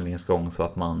under handlingens gång så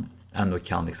att man ändå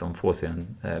kan liksom få sig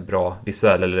en bra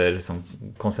visuell eller liksom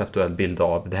konceptuell bild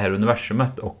av det här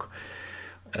universumet, och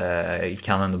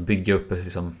kan ändå bygga upp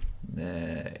liksom,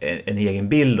 en egen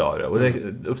bild av det, och det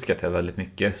uppskattar jag väldigt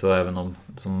mycket. Så även om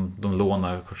som de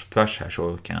lånar kors och tvärs här,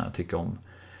 så kan jag tycka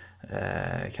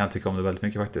om det väldigt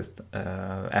mycket faktiskt.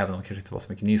 Även om det kanske inte var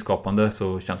så mycket nyskapande,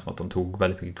 så känns det som att de tog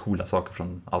väldigt mycket coola saker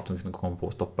från allt de kunde komma på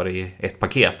och stoppa det i ett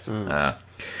paket.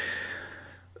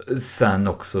 Sen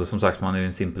också, som sagt, man är ju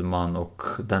en simpel man, och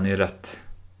den är ju rätt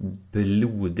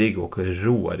blodig och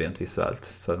rå rent visuellt,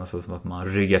 så det är nästan som att man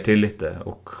ryggar till lite,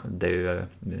 och det är ju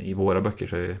i våra böcker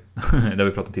så är det, det har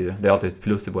vi pratat om tidigare, det är alltid ett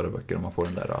plus i våra böcker om man får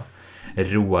den där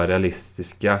råa,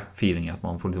 realistiska feelingen, att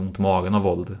man får lite ont i magen av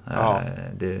våld.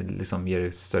 Det liksom ger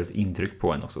ett större intryck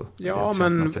på en också. Ja,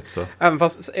 men även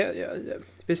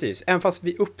fast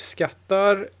vi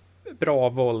uppskattar bra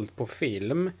våld på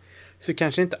film, så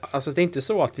kanske inte, alltså det är inte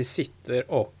så att vi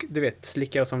sitter och, du vet,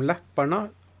 slickar oss om läpparna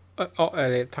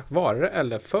eller tack vare det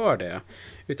eller för det.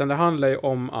 Utan det handlar ju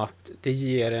om att det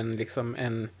ger en liksom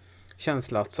en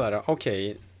känsla att så här,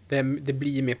 okej, det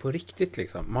blir mer på riktigt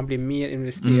liksom. Man blir mer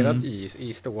investerad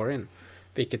i storyn.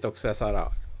 Vilket också är så här,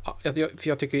 för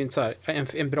jag tycker ju inte så här,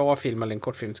 en bra film eller en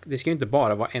kortfilm, det ska ju inte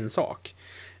bara vara en sak.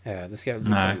 Det ska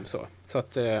liksom så. Så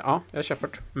att, ja, jag köper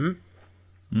det.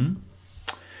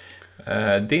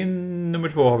 Din nummer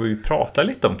 2 har vi ju pratat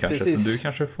lite om kanske. Precis. Så du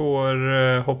kanske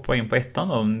får hoppa in på ettan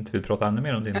då, om du inte vill prata ännu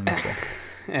mer om din nummer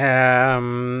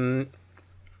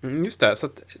 2. Just det, så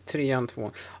att 3,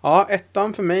 2. Ja,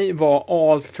 ettan för mig var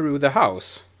All Through the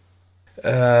House.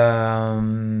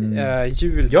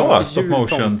 Stop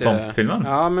motion tomtfilmen.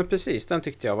 Ja, men precis, den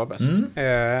tyckte jag var bäst.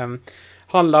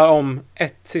 Handlar om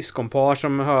ett syskonpar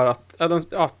som hör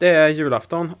att det är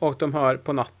julafton, och de hör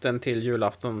på natten till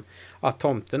julafton att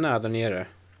tomten är där nere,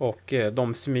 och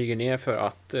de smyger ner för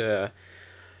att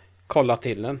kolla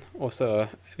till den. Och så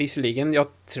visserligen, jag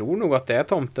tror nog att det är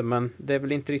tomten, men det är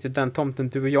väl inte riktigt den tomten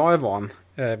du och jag är van,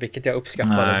 vilket jag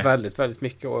uppskattade väldigt, väldigt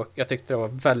mycket, och jag tyckte det var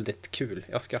väldigt kul.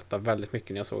 Jag skrattade väldigt mycket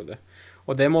när jag såg det.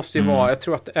 Och det måste ju vara, jag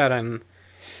tror att det är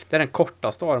den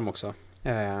kortaste av dem också.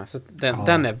 Så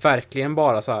den är verkligen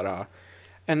bara så här,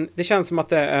 det känns som att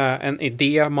det är en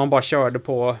idé man bara körde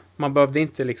på. Man behövde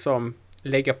inte liksom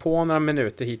lägga på några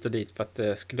minuter hit och dit för att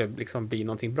det skulle liksom bli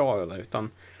någonting bra, eller, utan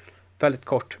väldigt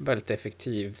kort, väldigt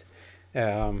effektiv.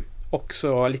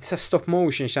 Också lite så stop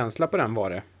motion känsla på den var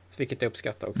det, vilket jag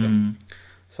uppskattar också.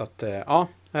 Så att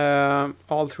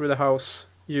All Through the House,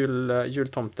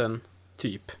 jultomten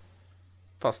typ,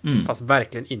 fast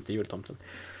verkligen inte jultomten.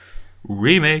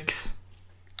 Remix.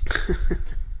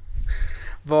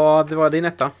 Vad var din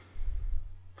etta?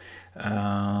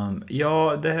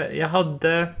 Jag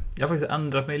har faktiskt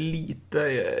ändrat mig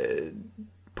lite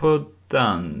på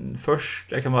den.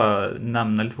 Först, jag kan bara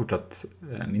nämna lite fort att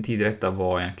min tidigare etta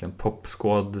var egentligen Pop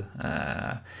Squad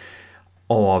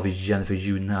av Jennifer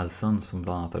Hugh Nelson, som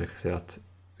bland annat har regisserat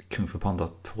Kung Fu Panda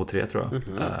 2-3 tror jag.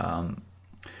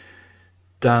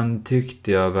 Den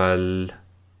tyckte jag väl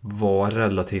var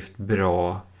relativt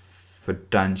bra, för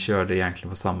den körde egentligen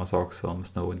på samma sak som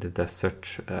Snow in the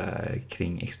Desert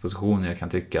kring expositionen. Jag kan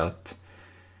tycka att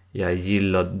jag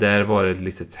gillade, där var det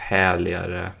lite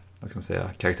härligare, vad ska man säga,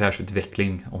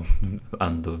 karaktärsutveckling, om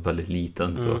ändå väldigt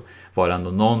liten, så var det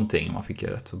ändå någonting, man fick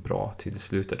rätt så bra till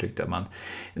slut där, tyckte jag. Men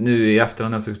nu i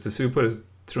efterhand när jag såg på det,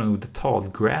 tror jag nog The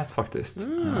Tall Grass faktiskt.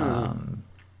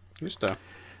 Just det.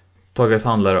 Tallgrass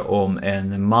handlar om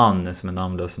en man som är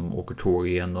namnlös, som åker tåg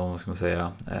igenom, ska man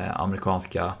säga,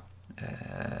 amerikanska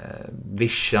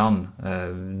vischan.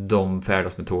 De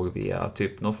färdas med tåg via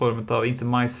typ någon form av, inte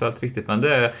majsfält riktigt, men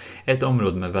det är ett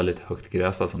område med väldigt högt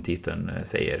gräs, som titeln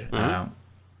säger.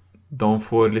 De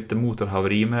får lite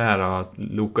motorhaveri med det här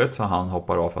loket, så han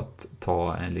hoppar av för att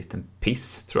ta en liten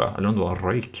piss, tror jag. Eller om det var en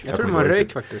röjk. Jag tror det var en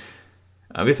röjk faktiskt.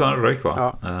 Ja, visst var det en röjk,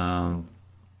 va? Ja.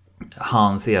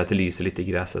 Han ser att det lyser lite i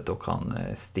gräset, och han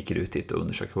sticker ut dit och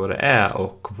undersöker vad det är,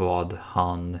 och vad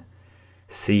han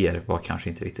ser var kanske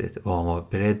inte riktigt vad han var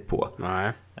beredd på.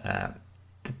 Nej.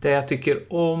 Det jag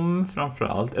tycker om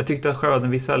framförallt, jag tyckte att själva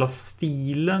den visuella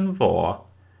stilen var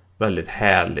väldigt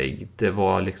härlig. Det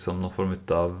var liksom någon form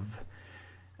av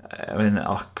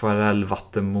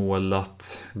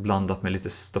akvarellvattenmålat blandat med lite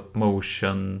stop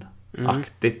motion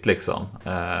aktigt liksom.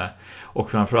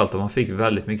 Och framförallt att man fick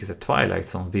väldigt mycket så Twilight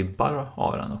som vibbar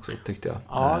av den också, tyckte jag.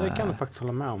 Ja, det kan jag faktiskt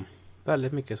hålla med om.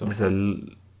 Väldigt mycket så. Det är så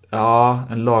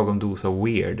en lagom dos av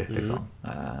weird liksom.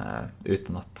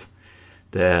 Utan att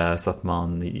det är så att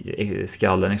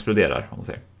skallen exploderar, om man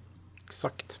säger.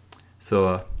 Exakt.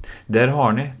 Så där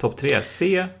har ni topp 3.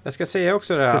 Jag ska säga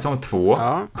också det. Säsong 2.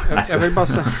 Ja, jag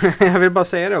vill bara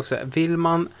säga det också. Vill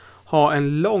man ha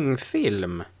en lång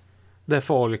film där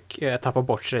folk tappar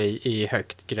bort sig i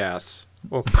högt gräs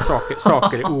och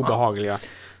saker är obehagliga,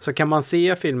 så kan man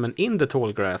se filmen In the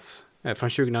Tall Grass från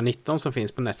 2019 som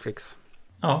finns på Netflix.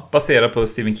 Ja, baserad på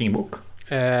Stephen King-bok.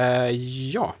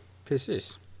 Ja,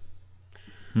 precis.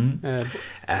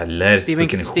 Eller så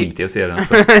kan ni skita i att se den.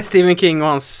 Stephen King och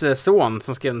hans son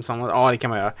som skrev den samma. Ja, det kan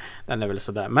man göra. Den är väl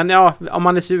sådär. Men ja, om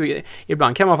man är sugen,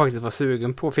 ibland kan man faktiskt vara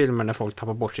sugen på filmer när folk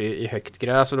tappar bort sig i högt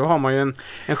gräs, och då har man ju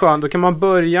en skön, då kan man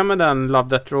börja med den Love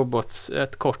Death Robots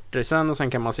ett kortare sen, och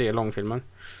sen kan man se långfilmen.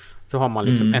 Då har man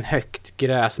liksom en högt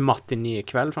gräs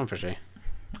matinékväll framför sig.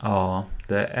 Ja,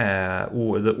 det är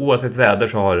oavsett väder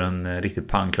så har du en riktigt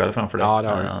pangkväll framför dig. Ja,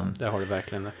 det har du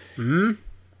verkligen det.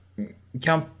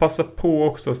 Kan passa på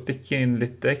också att sticka in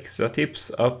lite extra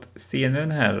tips, att se ni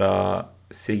den här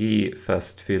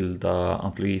CGI-festfyllda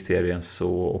antologiserien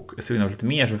och sugna lite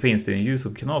mer, så finns det en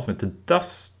YouTube-kanal som heter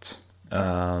Dust.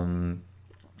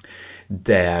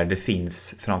 där det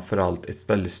finns framförallt ett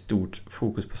väldigt stort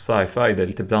fokus på sci-fi. Det är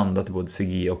lite blandat både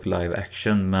CGI och live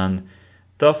action, men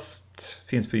Dust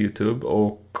finns på YouTube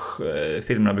och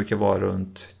filmerna brukar vara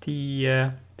runt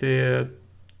 10 till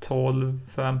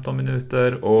 12-15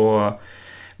 minuter och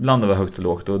ibland var högt och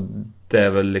lågt, och det är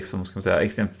väl liksom, ska man säga,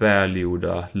 extremt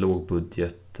välgjorda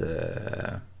lågbudget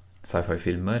sci-fi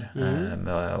filmer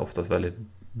med oftast väldigt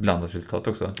blandat resultat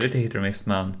också. Lite hit och miss,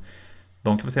 men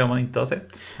de kan man säga om man inte har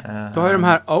sett. Du har ju de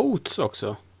här Oats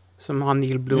också, som har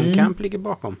Neil Blomkamp ligger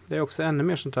bakom. Det är också ännu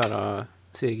mer sånt här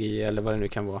CGI eller vad det nu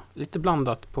kan vara. Lite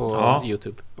blandat på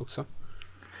YouTube också.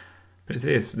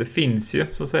 Precis, det finns ju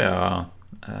så att säga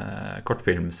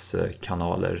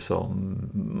kortfilmskanaler som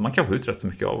man kan få ut rätt så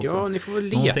mycket av också. Ja, ni får väl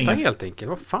leta helt enkelt.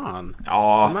 Vad fan?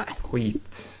 Ja,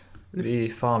 skit. Vi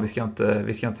ska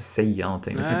inte säga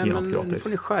någonting. Vi ska inte ge något gratis. Nu får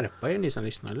ni skärpa er, ni som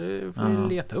lyssnar. Eller får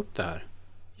ni leta upp det här.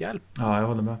 Hjälp. Ja, jag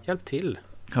håller med. Hjälp till.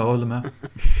 Jag håller med.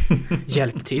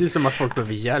 Hjälp till, som att folk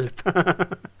behöver hjälp.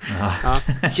 Ja.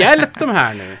 Hjälp de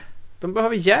här nu. De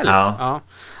behöver hjälp. Ja.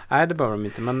 Nej, det behöver de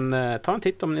inte. Men ta en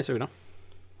titt om ni är sugna.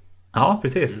 Ja,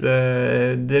 precis.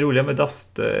 Det roliga med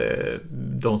Dust,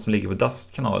 de som ligger på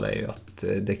Dust-kanal, är ju att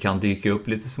det kan dyka upp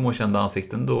lite småkända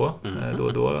ansikten då.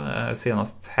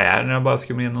 Senast här när jag bara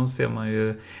skummer igenom ser man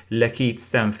ju Lakeith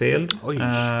Stanfield,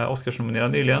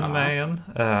 Oscarsnominerad nyligen med igen.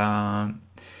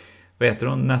 Vad heter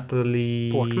hon?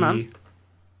 Natalie Portman?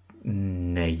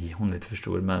 Nej, hon är lite för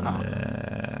stor, men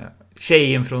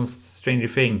tjejen från Stranger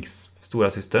Things,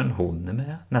 stora systern, hon är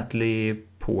med. Natalie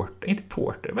Porter, inte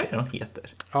Porter, vad är det hon heter?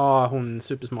 Ja, hon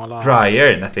supersmala.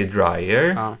 Natalie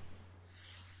Dreyer.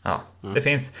 Ja, det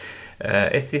finns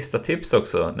ett sista tips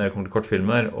också när det kommer till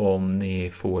kortfilmer, om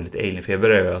ni får lite alienfeber,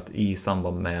 är att i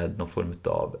samband med någon form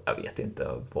av, jag vet inte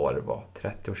vad det var,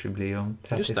 30-årsjubileum,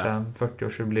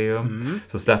 35-40-årsjubileum,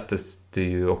 så släpptes det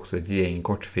ju också ett gäng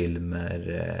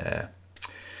kortfilmer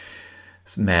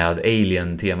med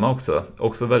alien-tema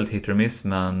också väldigt hit och miss,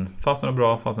 men fanns några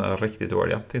bra, fanns några riktigt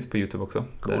dåliga, finns på YouTube också.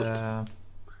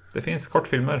 Det finns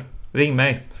kortfilmer. Ring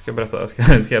mig, ska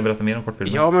jag berätta mer om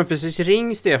kortfilmer. Ja, men precis,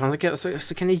 ring Stefan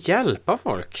så kan ni hjälpa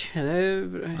folk.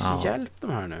 Hjälp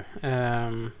de här nu.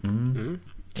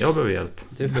 Jag behöver hjälp.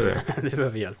 Du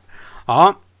behöver hjälp.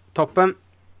 Ja, toppen.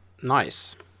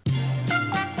 Nice.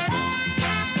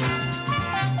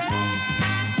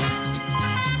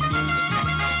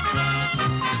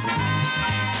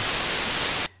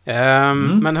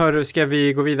 Men hörru, ska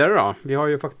vi gå vidare då? Vi har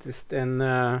ju faktiskt en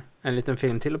liten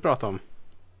film till att prata om.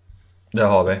 Det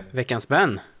har vi. Veckans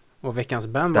Ben. Och veckans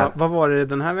Ben, vad var det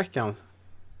den här veckan?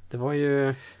 Det var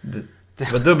ju...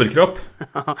 Det var dubbelkropp.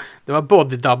 Det var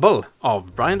Body Double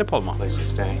av Brian De Palma. Place to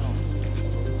stay?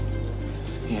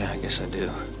 Yeah, I guess I do.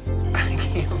 I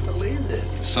can't believe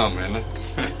this. Some, isn't it?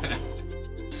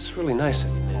 It's really nice.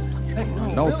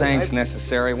 No thanks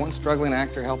necessary. One struggling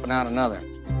actor helping out another.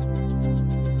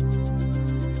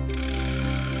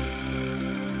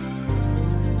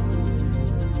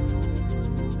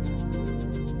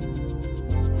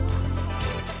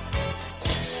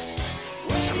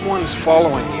 Someone's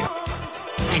following you.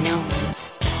 I know.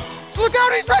 Look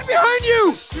out, he's right behind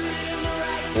you!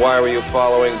 Why were you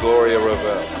following Gloria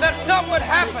Revelle? That's not what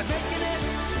happened!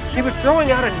 He was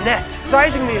throwing out a net,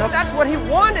 sizing me up. That's what he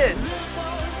wanted!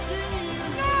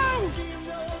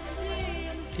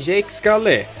 Jake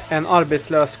Scully, en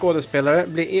arbetslös skådespelare,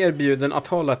 blir erbjuden att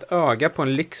hålla ett öga på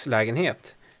en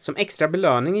lyxlägenhet. Som extra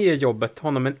belöning ger jobbet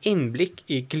honom en inblick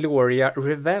i Gloria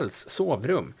Revelles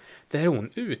sovrum, där hon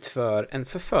utför en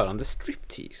förförande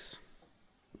striptease.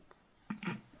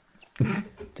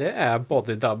 Det är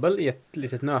Body Double i ett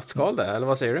litet nötskal där, eller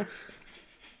vad säger du?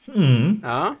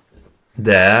 Ja.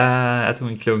 Det är, jag tog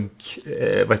en klunk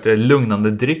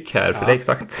lugnande dryck här, för det är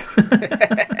exakt.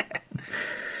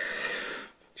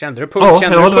 Kände du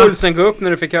pulsen gå upp när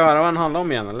du fick höra vad han handlade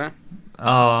om igen, eller?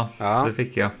 Ja, det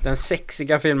fick jag. Den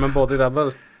sexiga filmen Body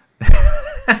Double.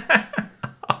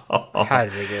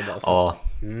 Herregud alltså. Ja.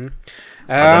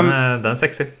 Den är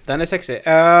sexy. Den är sexy.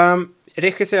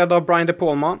 Regisserad av Brian De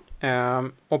Palma.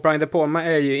 Och Brian De Palma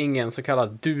är ju ingen så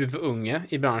kallad duvunge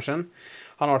i branschen.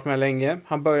 Han har varit med länge.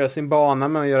 Han började sin bana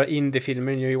med att göra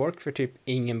indiefilmer i New York för typ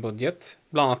ingen budget.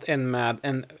 Bland annat en med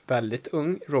en väldigt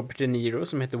ung Robert De Niro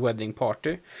som heter Wedding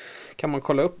Party. Kan man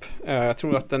kolla upp. Jag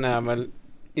tror att den är väl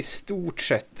i stort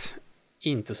sett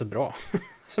inte så bra.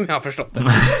 Som jag har förstått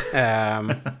det.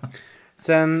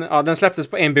 Sen, den släpptes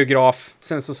på en biograf.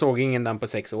 Sen så såg ingen den på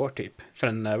 6 år typ.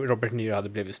 Förrän Robert De Niro hade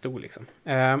blivit stor liksom.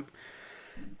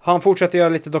 Han fortsatte göra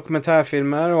lite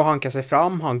dokumentärfilmer och hanka sig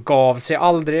fram. Han gav sig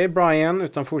aldrig, Brian,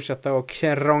 utan fortsatte att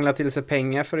krångla till sig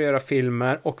pengar för att göra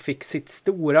filmer och fick sitt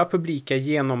stora publika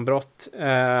genombrott,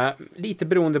 lite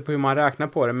beroende på hur man räknar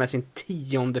på det, med sin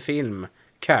 10:e film,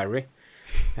 Carrie.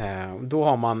 Då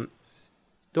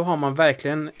har man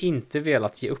verkligen inte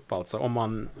velat ge upp alltså. Om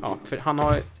man, ja, för han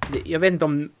har, jag vet inte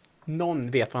om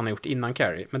någon vet vad han har gjort innan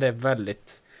Carrie, men det är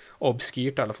väldigt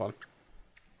obskyrt i alla fall.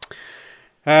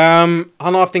 Han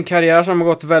har haft en karriär som har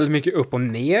gått väldigt mycket upp och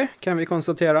ner, kan vi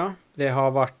konstatera. Det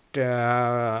har varit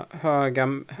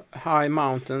high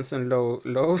mountains and low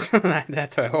lows. Nej, det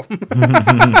tar jag om.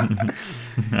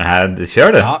 Nej, det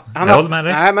kör det. Ja, jag håller med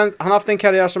dig. Nej, men han har haft en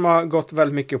karriär som har gått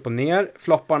väldigt mycket upp och ner.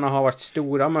 Flopparna har varit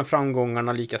stora, men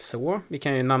framgångarna lika så. Vi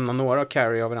kan ju nämna några.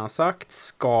 Carrie har vi redan sagt.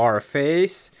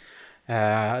 Scarface.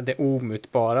 Det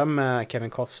omutbara med Kevin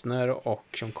Costner och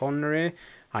Sean Connery.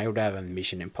 Han gjorde även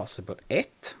Mission Impossible 1,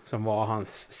 som var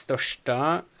hans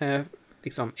största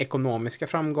liksom ekonomiska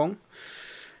framgång.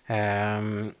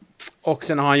 Och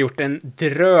sen har han gjort en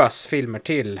drös filmer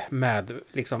till med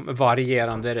liksom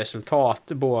varierande resultat,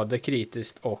 både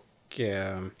kritiskt och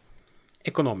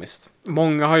ekonomiskt.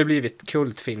 Många har ju blivit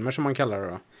kultfilmer som man kallar det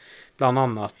då. Bland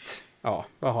annat, ja,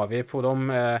 vad har vi på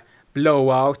dem?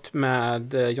 Blowout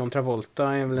med John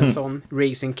Travolta är väl en sån.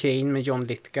 Raising Kane med John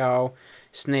Lithgow.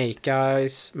 Snake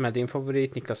Eyes med din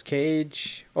favorit Nicolas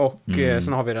Cage. Och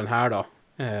sen har vi den här då.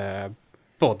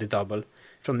 Body Double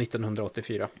från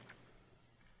 1984.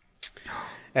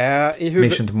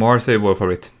 Mission to Mars är ju vår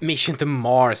favorit. Mission to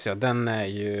Mars, ja. Den är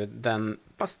ju...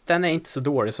 Fast den är inte så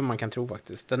dålig som man kan tro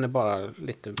faktiskt. Den är bara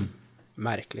lite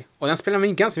märklig. Och den spelar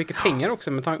med ganska mycket pengar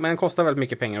också. Men den kostar väldigt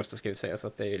mycket pengar också, ska vi säga. Så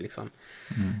att det är ju liksom...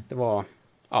 Det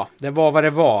var vad det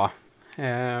var.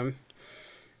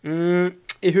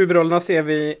 I huvudrollerna ser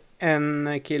vi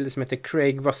en kille som heter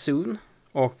Craig Wassoon.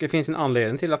 Och det finns en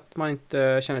anledning till att man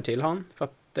inte känner till han.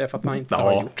 Det är för att han inte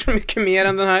har gjort så mycket mer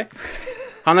än den här.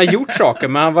 Han har gjort saker,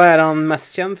 men vad är han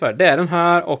mest känd för? Det är den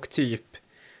här och typ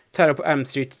Terror på Elm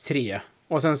Street 3.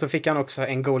 Och sen så fick han också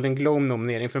en Golden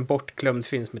Globe-nominering för en bortglömd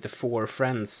film som heter Four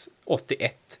Friends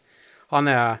 81. Han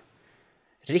är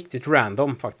riktigt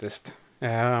random faktiskt.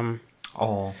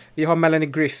 Vi har Melanie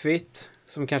Griffith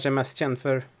som kanske är mest känd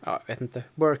för, jag vet inte,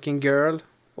 Working Girl.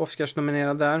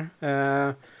 Oscars-nominerad där.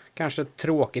 Kanske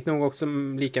tråkigt nog också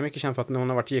lika mycket känd för att hon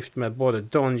har varit gift med både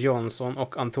Don Johnson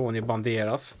och Antonio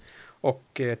Banderas. Och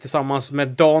tillsammans med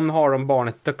Don har de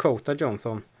barnet Dakota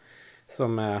Johnson.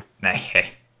 Som Nej.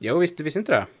 Jo, visst, du visste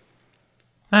inte det?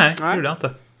 Nej, det gjorde jag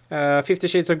inte. 50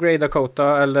 Shades of Grey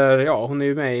Dakota, eller ja, hon är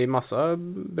ju med i massa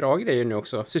bra grejer nu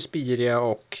också. Suspiria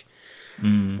och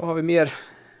vad har vi mer?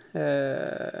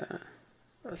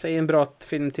 Säg en bra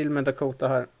film till med Dakota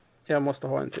här. Jag måste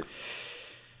ha en till.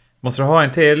 Måste du ha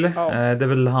en till? Ja. Det är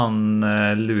väl han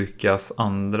Lukas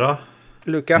andra...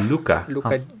 Luca.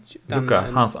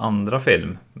 Hans andra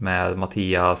film med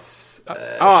Mattias...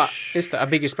 just det. A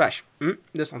Bigger Splash.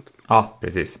 Det är sant. Ja,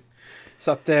 precis.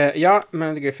 Så att, ja,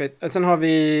 men Griffith. Sen har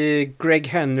vi Greg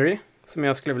Henry, som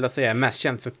jag skulle vilja säga är mest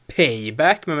känd för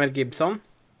Payback med Mel Gibson.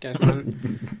 Kanske man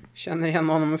känner igen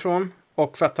honom ifrån.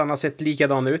 Och för att han har sett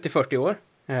likadan ut i 40 år.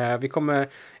 Jag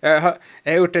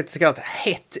har gjort ett så kallat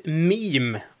hett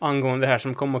meme angående det här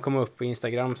som kommer komma upp på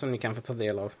Instagram som ni kan få ta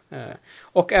del av.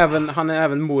 Och han är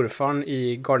även morfarn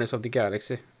i Guardians of the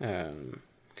Galaxy.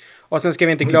 Och sen ska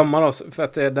vi inte glömma oss, för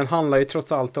att den handlar ju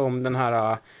trots allt om den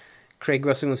här Craig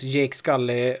Wassoons Jake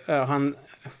Scully.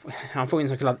 Han får en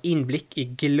så kallad inblick i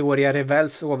Gloria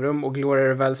Revells sovrum, och Gloria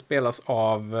Revell spelas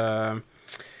av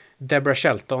Deborah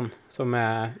Shelton, som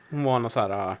hon var någon så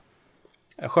här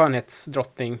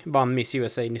skönhetsdrottning, vann Miss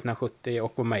USA 1970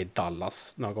 och var med i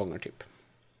Dallas några gånger typ.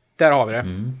 Där har vi det.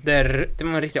 Det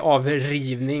var en riktig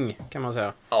avrivning, kan man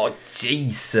säga.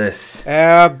 Jesus!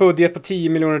 Budget på $10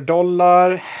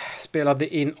 miljoner.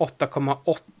 Spelade in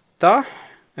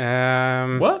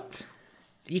 8,8. What?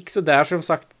 Gick så där som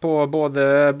sagt på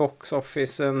både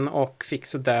box-officen och fick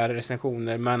så där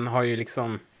recensioner, men har ju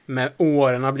liksom med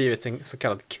åren har blivit en så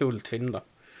kallad kultfilm då.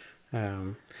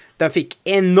 Den fick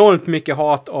enormt mycket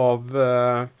hat av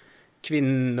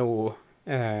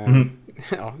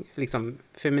ja, liksom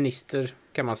feminister,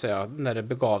 kan man säga, när det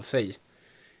begav sig.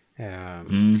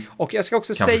 Och jag ska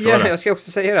också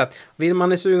säga att vill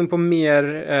man är sugen på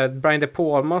mer Brian De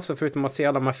Palma, så förutom att se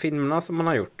alla de här filmerna som man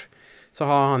har gjort, så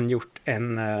har han gjort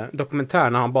en dokumentär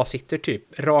när han bara sitter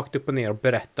typ rakt upp och ner och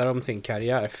berättar om sin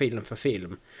karriär film för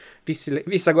film.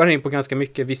 Vissa går in på ganska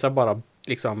mycket, vissa bara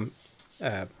liksom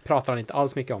pratar han inte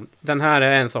alls mycket om. Den här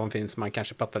är en sån film som man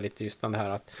kanske pratar lite just om det här,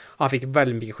 att han fick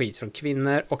väldigt mycket skit från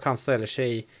kvinnor och han ställer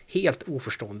sig helt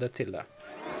oförstående till det.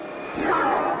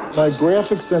 My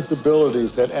graphic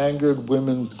sensibilities had angered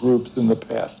women's groups in the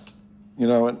past. You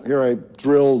know, and here I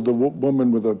drilled a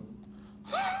woman with a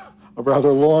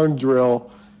rather long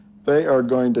drill. They are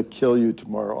going to kill you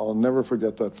tomorrow. I'll never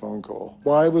forget that phone call.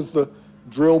 Why was the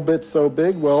drill bit so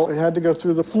big? Well, it had to go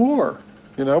through the floor.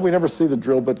 You know, we never see the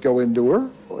drill bit go into her.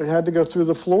 It had to go through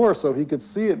the floor so he could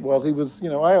see it while he was,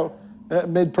 it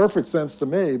made perfect sense to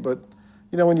me. But,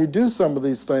 when you do some of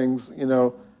these things,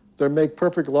 they make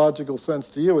perfect logical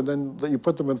sense to you. And then you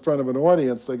put them in front of an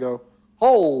audience, they go,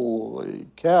 holy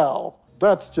cow,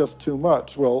 that's just too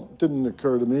much. Well, it didn't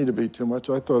occur to me to be too much.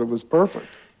 I thought it was perfect.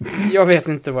 Jag vet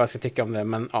inte vad jag ska tycka om det,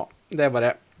 men ja, det var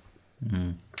det.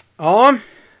 Ja,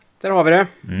 där har vi det.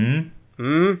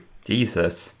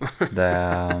 Jesus.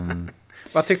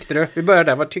 Vad tyckte du? Vi börjar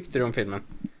där. Vad tyckte du om filmen?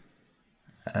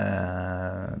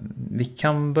 Vi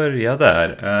kan börja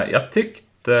där. Jag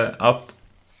tyckte att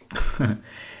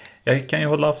jag kan ju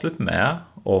hålla absolut med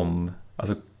om,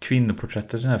 alltså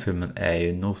kvinnoporträttet i den här filmen är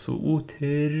ju nog så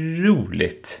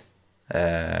otroligt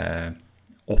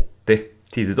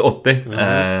tidigt 80.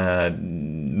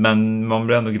 Men man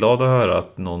blir ändå glad att höra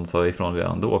att någon sa ifrån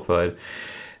redan då, för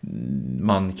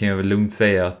man kan ju väl lugnt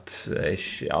säga att,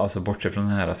 alltså bortsett från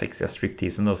den här sexiga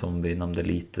stripteasen då, som vi nämnde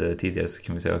lite tidigare, så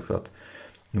kan vi säga också att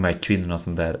de här kvinnorna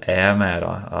som väl är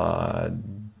med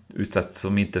utsatt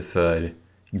som inte för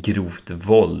grovt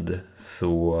våld,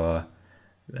 så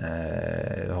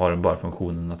har de bara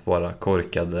funktionen att vara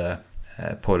korkade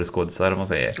porrskådisar, om man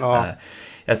säger.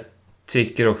 Jag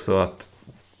tycker också att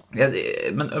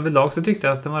men överlag så tyckte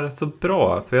jag att den var rätt så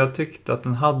bra, för jag tyckte att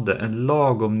den hade en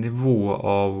lagom nivå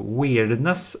av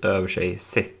weirdness över sig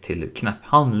sett till hur knäpp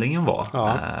handlingen var.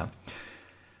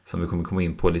 Som vi kommer komma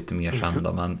in på lite mer sen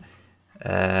då, men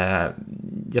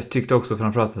jag tyckte också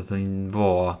framförallt att den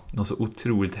var något så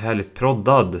otroligt härligt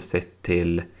proddad sett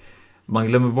till, man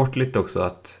glömmer bort lite också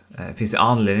att finns det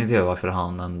anledning till varför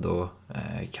han ändå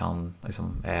kan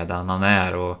liksom är den han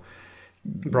är, och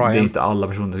Brian. Det är inte alla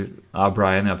personer,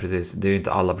 Brian, ja precis, det är ju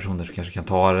inte alla personer som kanske kan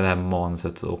ta det här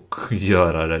manuset och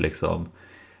göra det liksom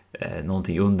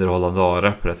någonting underhållande av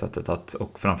det på det sättet, att,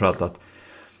 och framförallt att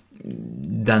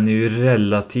den är ju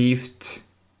relativt,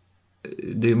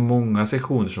 det är många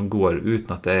sektioner som går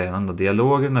utan att det är en enda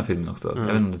dialog i den här filmen också. Jag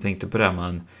vet inte om du tänkte på det,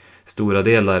 men stora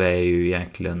delar är ju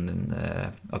egentligen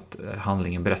att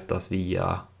handlingen berättas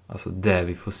via alltså det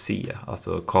vi får se,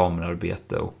 alltså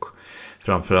kamerarbete och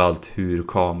framförallt hur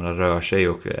kameran rör sig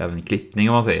och även klippning,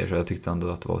 om man säger. Så jag tyckte ändå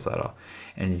att det var så här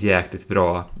en jäkligt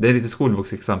bra, det är lite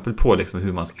skolboksexempel på liksom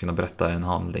hur man ska kunna berätta en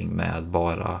handling med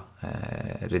bara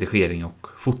redigering och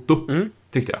foto,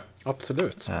 tyckte jag.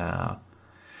 Absolut.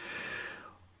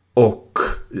 Och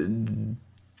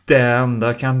det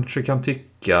enda kanske kan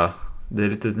tycka, det är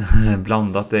lite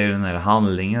blandat, det är den här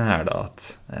handlingen här då,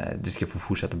 att du ska få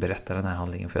fortsätta berätta den här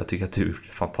handlingen, för jag tycker att du gjort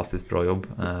ett fantastiskt bra jobb.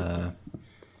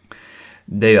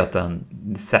 Det är ju att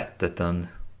sättet den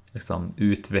liksom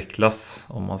utvecklas,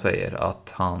 om man säger,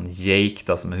 att han Jake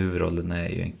då, som är huvudrollen, är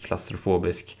ju en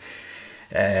klaustrofobisk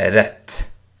rätt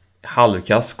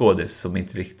halvkass skådis som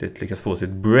inte riktigt lyckas få sitt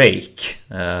break,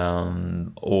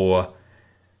 och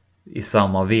i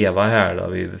samma veva här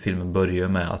då, filmen börjar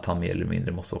med att han mer eller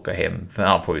mindre måste åka hem, för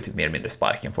han får ju typ mer eller mindre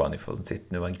sparken för han från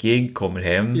sitt nu en gig, kommer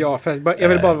hem. Ja, för jag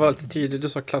vill bara vara lite tydlig, du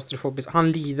sa klaustrofobisk,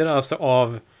 han lider alltså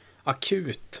av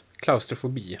akut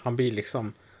klaustrofobi. Han blir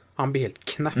helt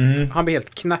knäpp. Han blir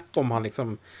helt knäpp om han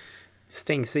liksom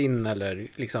stängs in eller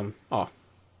liksom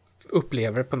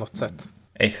upplever det på något sätt.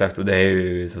 Exakt, och det är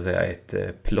ju så att säga ett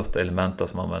plottelement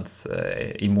som används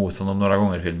emot honom några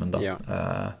gånger i filmen då. Ja.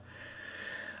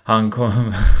 Han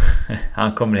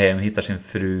kommer hem, hittar sin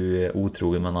fru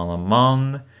otrogen med en annan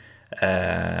man.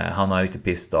 Han har riktigt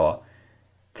piss då.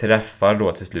 Träffar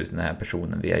då till slut den här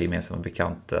personen via gemensamma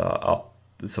bekanta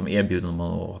som erbjuder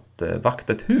honom att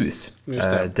vakta ett hus.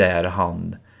 Där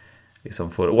han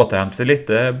liksom får återhämta sig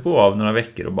lite, bo av några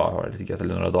veckor och bara ha det lite gött,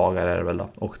 eller några dagar är det väl då.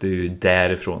 Och det är ju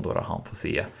därifrån då han får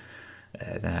se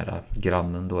den här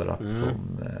grannen då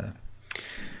som...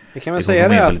 Vi kan väl säga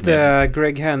det att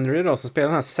Greg Henry då, som spelar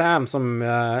den här Sam som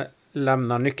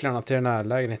lämnar nycklarna till den här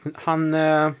lägenheten, han...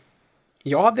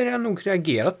 jag hade nog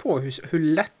reagerat på hur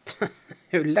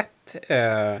lätt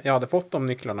jag hade fått de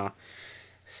nycklarna.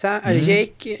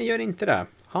 Jake gör inte det.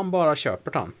 Han bara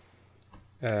köper den.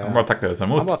 Han bara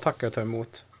tackar och tar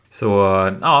emot. Så,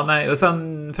 nej. Och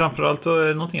sen framförallt så är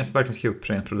det någonting som verkligen skrev upp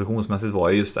rent produktionsmässigt var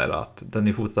just det att den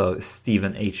är fotad av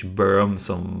Stephen H. Burham,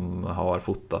 som har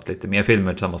fotat lite mer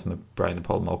filmer tillsammans med Brian De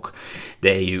Palma, och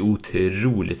det är ju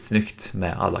otroligt snyggt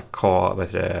med alla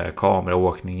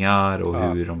kameraåkningar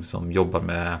och hur de som jobbar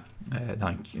med den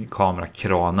här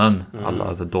kamerakranen, alla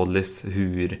alltså dollies,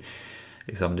 hur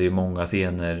liksom, det är många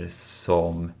scener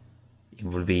som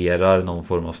involverar någon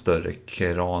form av större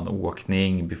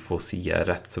kranåkning. Vi får se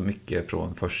rätt så mycket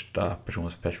från första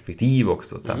persons perspektiv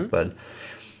också, till exempel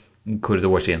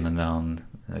korridorscenen när han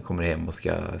kommer hem och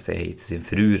ska säga hej till sin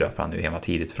fru, för han är ju hemma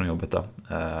tidigt från jobbet då,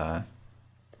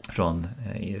 från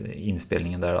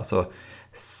inspelningen där, alltså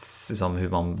som hur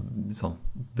man som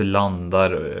blandar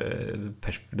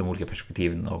de olika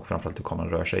perspektiven och framförallt hur kameran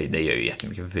rör sig. Det gör ju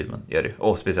jättemycket för filmen, gör det.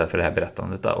 Och speciellt för det här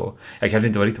berättandet där. Och jag kanske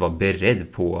inte riktigt var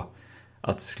beredd på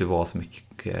att det skulle vara så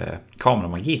mycket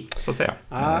kameramagi, så att säga,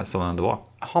 som det ändå var.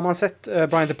 Har man sett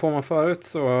Brian De Palma förut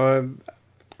så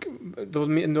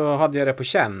då hade jag det på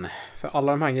känn. För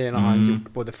alla de här grejerna har han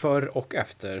gjort både förr och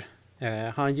efter.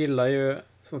 Han gillar ju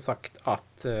som sagt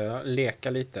att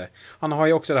leka lite. Han har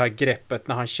ju också det här greppet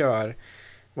när han kör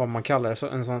vad man kallar det, så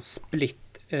en sån split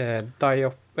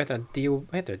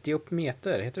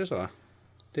diopmeter, heter det så?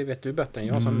 Det vet du bättre än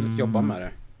jag som jobbar med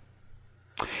det.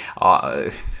 Ja,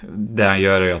 det han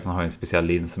gör är att han har en speciell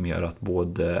lins som gör att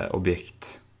både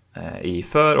objekt i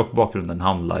för- och bakgrunden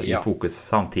hamnar i fokus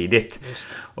samtidigt.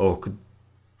 Och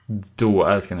då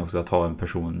älskar han också att ha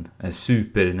en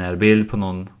supernärbild på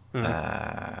någon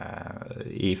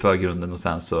i förgrunden och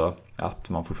sen så att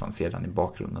man fortfarande ser den i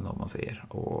bakgrunden, om man säger.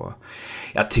 Och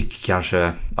jag tycker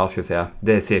kanske, jag ska säga,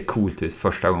 det ser coolt ut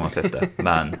första gången man sett det,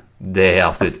 men det är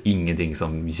absolut ingenting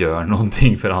som gör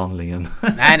någonting för handlingen.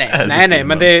 Nej,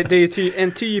 men det är ju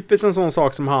en typisk en sån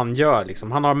sak som han gör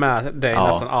liksom. Han har med det i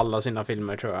nästan alla sina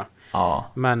filmer, tror jag.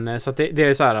 Ja. Men så att det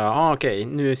är så här, okej,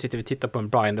 nu sitter vi och tittar på en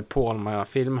Brian De Palma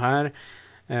film här.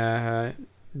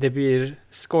 Det blir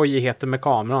skojigheter med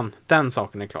kameran. Den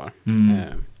saken är klar.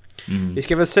 Vi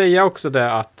ska väl säga också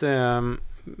det att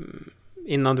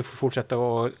innan du får fortsätta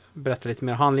och berätta lite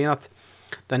mer om handlingen, att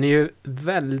den är ju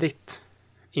väldigt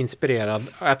inspirerad.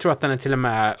 Jag tror att den är till och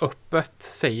med öppet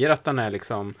säger att den är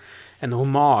liksom en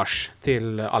hommage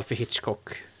till Alfred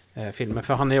Hitchcock-filmer.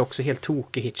 För han är ju också helt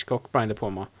tokig Hitchcock, Brian De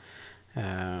Palma.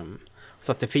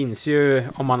 Så att det finns ju,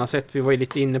 om man har sett, vi var ju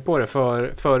lite inne på det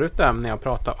förut där när jag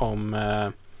pratade om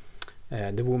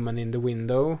The Woman in the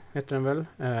Window, heter den väl,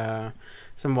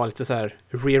 som var lite så här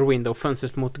Rear Window,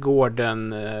 fönstret mot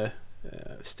gården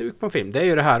stuk på en film. Det är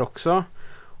ju det här också,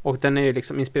 och den är ju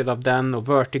liksom inspirerad av den och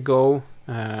Vertigo,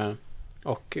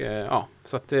 och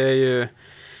så att det är ju,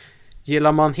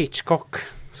 gillar man Hitchcock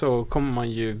så kommer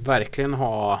man ju verkligen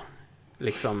ha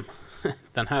liksom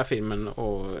den här filmen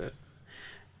och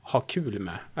ha kul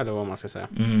med, eller vad man ska säga.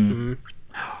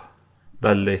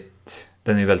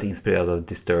 Den är ju väldigt inspirerad av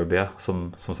Disturbia,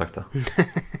 som sagt.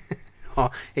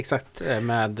 Ja, exakt,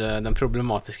 med den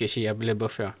problematiska Shia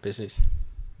LaBeouf, ja, precis.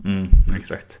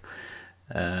 Exakt.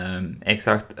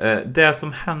 Exakt. Det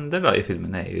som händer då i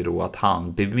filmen är ju då att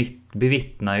han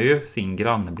bevittnar ju sin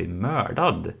granne bli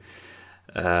mördad.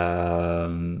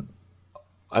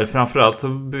 Framförallt så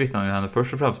bevittnar ju henne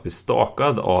först och främst bli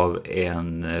stakad av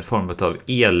en form av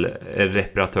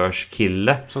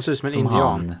elreparatörskille som ser ut som en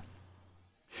indian.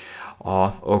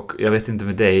 Ja, och jag vet inte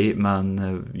med dig,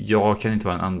 men jag kan inte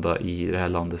vara en enda i det här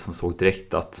landet som såg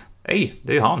direkt att hej,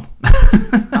 det är ju han.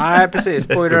 Nej, precis.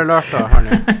 Spoiler alert då,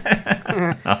 hörni.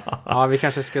 Ja, vi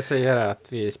kanske ska säga det, att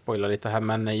vi spoilar lite här,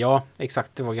 men ja,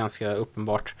 exakt, det var ganska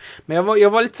uppenbart. Men jag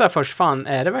var lite så här först, fan,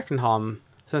 är det verkligen han?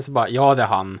 Sen så bara, ja, det är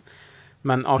han.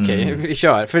 Men okej, vi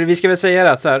kör. För vi ska väl säga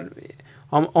det att så här,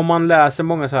 om man läser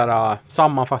många så här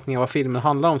sammanfattningar av vad filmen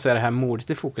handlar om, så är det här mordet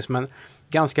i fokus. Men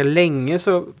ganska länge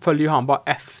så följer ju han bara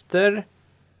efter.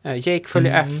 Jake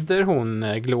följer efter hon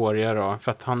Gloria då,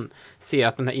 för att han ser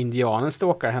att den här indianen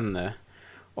stalkar henne.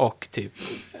 Och typ,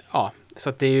 ja, så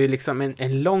att det är ju liksom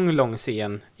en lång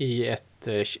scen i ett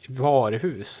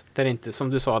varuhus. Där det inte, som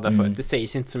du sa där förut, det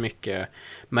sägs inte så mycket.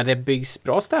 Men det byggs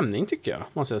bra stämning, tycker jag,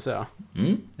 måste jag säga.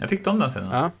 Jag tyckte om den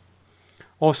scenen. Ja.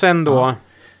 Och sen då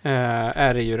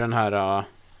är det ju den här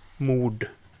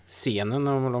mordscenen,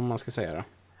 om man ska säga det.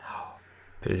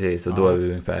 Precis, och då är vi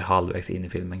ungefär halvvägs in i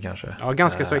filmen kanske. Ja,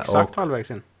 ganska så exakt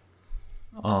halvvägs in.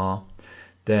 Ja,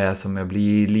 det är som jag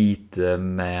blir lite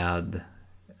med...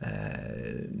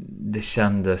 det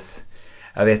kändes...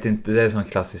 Jag vet inte, det är en sån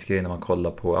klassisk grej när man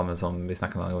kollar på, ja, men som vi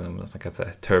snackade om, som kan säga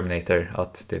Terminator,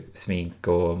 att typ smink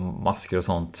och masker och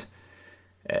sånt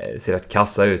ser rätt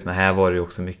kassa ut, men här var det ju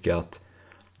också mycket att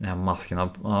den här masken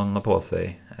han har på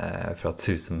sig för att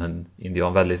se ut som en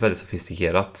indian, väldigt, väldigt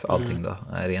sofistikerat allting då,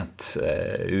 rent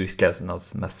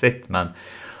utklädnadsmässigt, men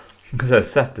så här,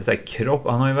 sätter sig kropp,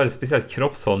 han har ju en väldigt speciell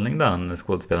kroppshållning, den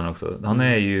skådespelaren också. Han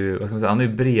är ju, vad ska man säga, han är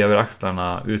ju bred över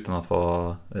axlarna utan att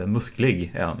vara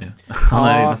musklig, är han ju. Han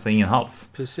är ju nästan ingen hals.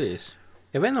 Precis.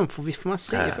 Jag vet inte om får man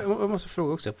säga, jag måste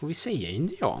fråga också, får vi säga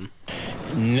indian?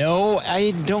 No,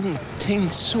 I don't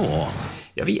think so.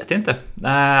 Jag vet inte.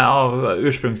 Av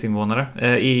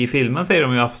ursprungsinvånare. I filmen säger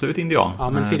de ju absolut indian. Ja,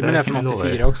 men filmen är från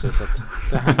 84 också, så att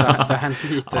det har hänt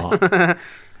lite.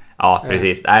 Ja,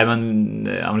 precis. Nej, men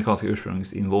amerikanska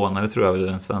ursprungsinvånare tror jag väl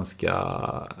den svenska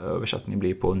översättningen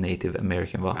blir på Native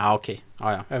American, va? Ja, okej.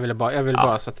 Ja. Jag ville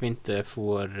bara så att vi inte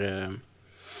får...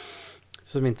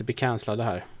 så att vi inte blir cancellade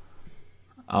här.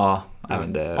 Ja,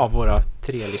 även det... Av våra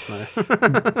 3 lyssnare.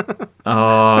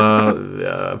 Ja,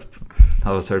 jag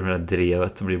har hört med det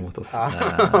drevet som blir emot oss. Ja,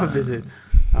 precis.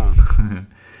 Ja.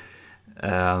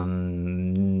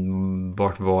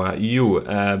 Vart var jag? Jo,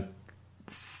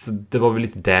 så det var väl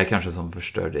lite där kanske som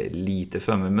förstörde lite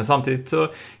för mig. Men samtidigt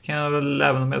så kan jag väl,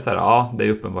 även om jag säger det är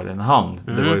uppenbarligen han.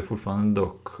 Det var ju fortfarande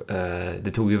dock,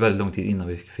 det tog ju väldigt lång tid innan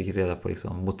vi fick reda på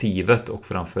liksom motivet och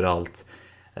framförallt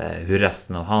hur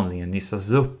resten av handlingen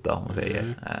nyssas upp då, om man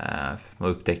säger. Man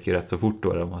upptäcker ju rätt så fort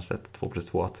då, om man sett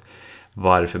 2+2, att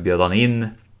varför bjöd han in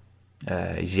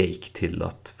Jake till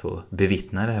att få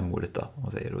bevittna det här mordet då, om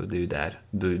man säger. Och det är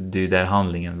ju där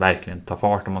handlingen verkligen tar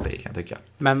fart, om man säger, kan jag tycka.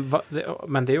 Men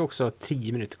det är ju också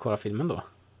 10 minuter kvar av filmen då.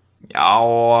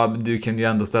 Ja, du kan ju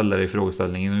ändå ställa dig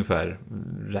frågeställningen ungefär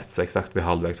rätt så exakt vid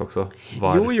halvvägs också.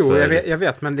 Varför? Jo, jag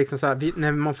vet, men liksom så här,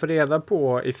 när man får reda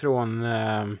på ifrån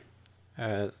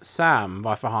Sam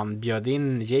varför han bjöd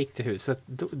in Jake till huset,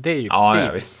 det är ju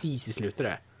precis i slutet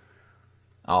det.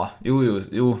 Ja,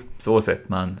 jo, så sett,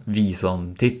 men vi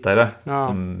som tittare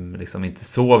som liksom inte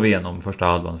sov igenom första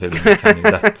halvan av filmen kan ju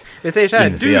lätt. Vi säger så här,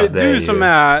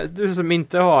 du som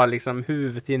inte har liksom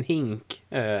huvudet i en hink,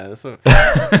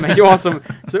 men jag som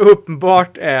så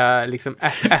uppenbart är liksom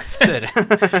efter.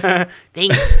 det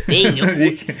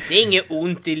är inget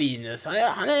ont i Linus. Han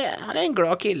är en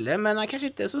glad kille, men han kanske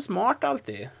inte är så smart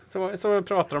alltid. Så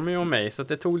pratar de ju om mig, så att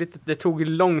det tog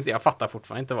långt. Jag fattar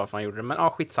fortfarande inte varför han gjorde det, men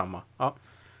skitsamma. Ja.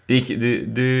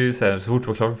 Du så fort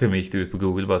var klart filmen gick du ut på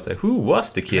Google och bara säger who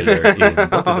was the killer?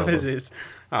 Ja, precis.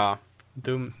 Ja,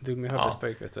 dum i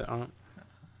huvudspöjk, vet du.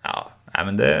 Ja, nej,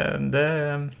 men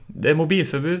det är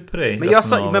mobilförbud på dig.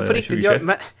 Men på riktigt,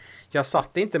 jag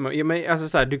satt inte med, men alltså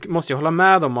så här, du måste ju hålla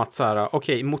med om att så här,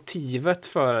 okej, motivet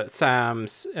för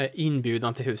Sams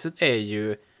inbjudan till huset är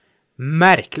ju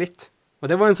märkligt. Och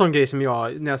det var en sån grej som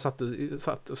jag, när jag satt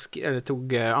och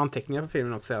tog anteckningar på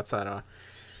filmen också, att så här,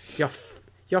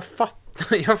 jag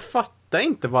fattar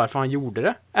inte varför han gjorde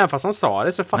det. Även fast han sa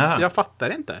det, så jag fattar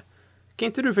inte. Kan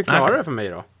inte du förklara det för mig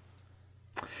då?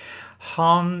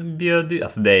 Han bjöd ju,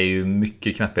 alltså det är ju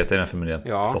mycket knäppigheter i den filmen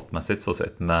plottmässigt så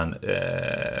sett, men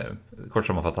kort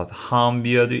sammanfattat, han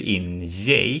bjöd ju in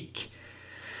Jake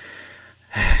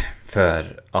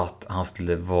för att han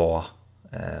skulle vara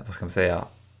vad ska man säga,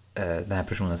 den här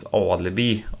personens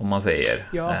alibi, om man säger.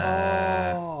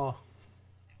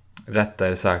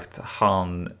 Rättare sagt,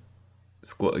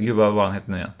 gud, vad var han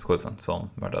hette nu igen? Skådespelaren som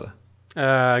mördade.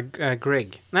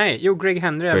 Greg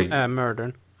Henry är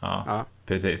mördaren. Ja,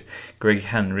 precis. Greg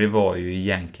Henry var ju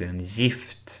egentligen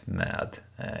gift med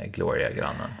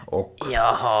Gloria-grannen.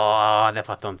 Jaha, det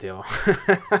fattar inte jag.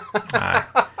 Nej,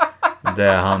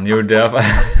 det han gjorde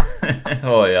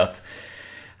var ju att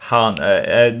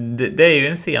det är ju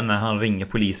en scen när han ringer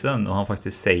polisen och han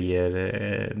faktiskt säger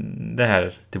det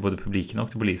här till både publiken och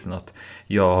till polisen, att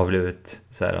jag har blivit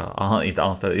så här, inte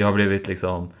anställd, jag har blivit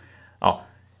liksom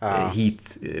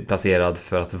hit placerad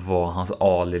för att vara hans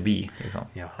alibi liksom,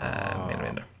 mer eller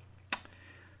mindre.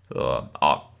 Så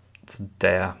så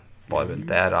det var väl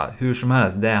där. Hur som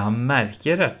helst, det han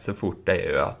märker rätt så fort är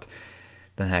ju att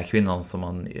den här kvinnan som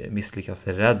han misslyckas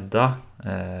rädda,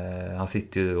 han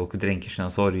sitter ju och dränker sina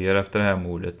sorger efter det här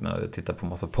mordet med att titta på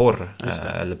massa porr,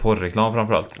 eller porrreklam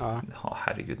framförallt. Ja,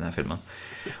 herregud, den här filmen.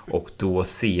 Och då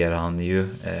ser han ju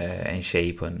en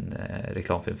tjej på en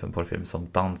reklamfilm för en porrfilm som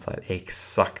dansar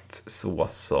exakt så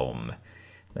som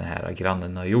den här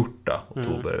grannen har gjort då. Och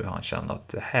då börjar han känna att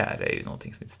det här är ju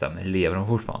någonting som inte stämmer. Lever hon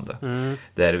fortfarande?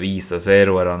 Där visar sig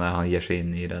då när han ger sig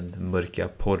in i den mörka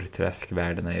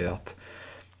porrträskvärlden är ju att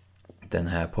den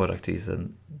här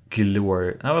porraktrisen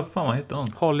vad fan heter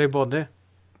hon? Holly Body,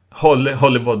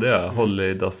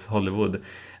 Holly Does Hollywood.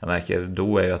 Jag märker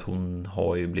då är ju att hon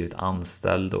har ju blivit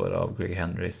anställd då av Greg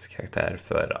Henrys karaktär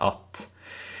för att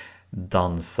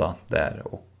dansa där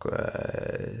och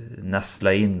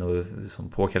näsla in och som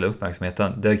påkalla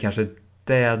uppmärksamheten. Det är kanske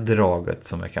det draget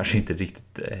som jag kanske inte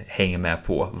riktigt hänger med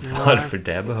på varför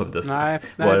det behövdes.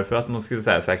 Var det för att man skulle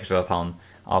säkerställa att han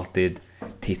alltid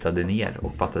tittade ner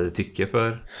och fattade tycke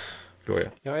för Gloria.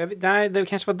 Ja, nej, det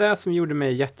kanske var det som gjorde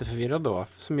mig jätteförvirrad då.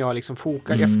 Som jag liksom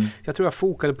fokade. Jag tror jag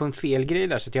fokade på en fel grej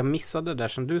där. Så att jag missade det där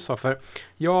som du sa. För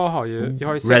jag har ju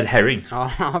sett, Red herring.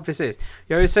 Ja, precis.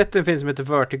 Jag har ju sett en film som heter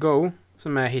Vertigo.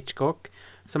 Som är Hitchcock.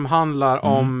 Som handlar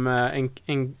om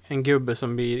en gubbe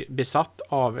som blir besatt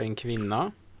av en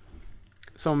kvinna.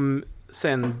 Som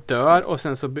sen dör. Och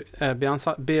sen så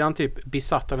blir han typ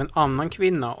besatt av en annan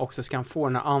kvinna. Och så ska han få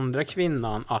den andra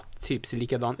kvinnan att typ se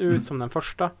likadan ut som den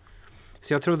första.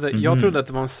 Så jag trodde att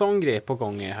det var en sån grej på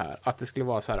gång här. Att det skulle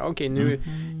vara så här, okej, nu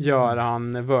gör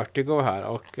han Vertigo här.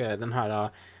 Och den här,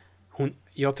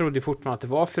 jag trodde fortfarande att det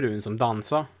var frun som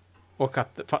dansade. Och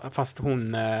att fast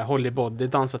hon Holly Body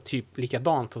dansar typ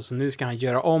likadant. Och så nu ska han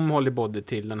göra om Holly Body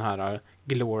till den här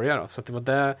Gloria då. Så att det var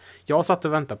det jag satt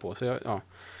och väntade på. Så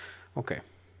okej.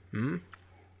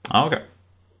 Ja, okej.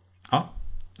 Ja,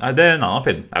 det är en annan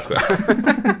film. Jag skojar.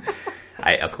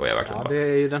 Nej, jag skojar verkligen. Ja, det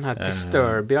är ju den här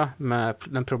Disturbia med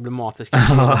den problematiska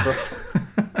ja,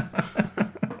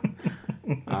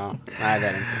 nej, det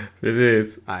är det inte.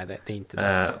 Precis. Nej, det är inte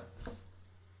det.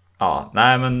 Ja,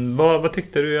 nej, men vad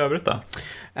tyckte du i övrigt då?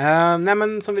 Nej,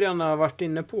 men som vi redan har varit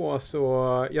inne på,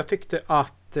 så jag tyckte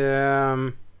att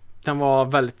den var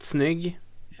väldigt snygg.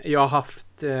 Jag har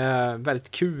haft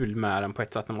väldigt kul med den på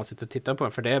ett sätt när man sitter och tittar på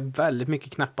den. För det är väldigt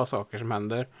mycket knäppa saker som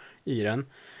händer i den.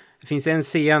 Det finns en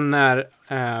scen när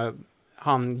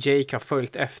Jake har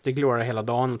följt efter Gloria hela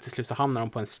dagen. Och till slut så hamnar de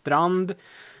på en strand.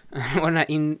 Och den här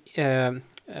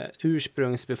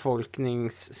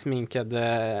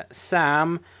ursprungsbefolkningssminkade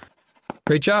Sam.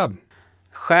 Great job.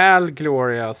 Stjäl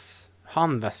Glorias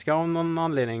handväska av någon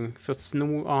anledning. För att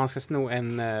han ska sno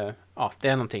en... det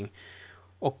är någonting.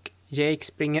 Och Jake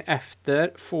springer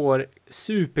efter, får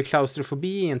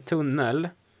superklaustrofobi i en tunnel.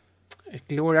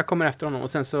 Gloria kommer efter honom och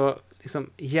sen så liksom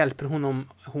hjälper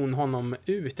hon honom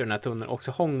ut ur den här tunneln och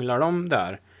så hånglar de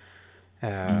där.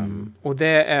 Och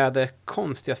det är det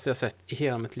konstigaste jag sett i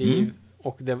hela mitt liv.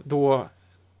 Och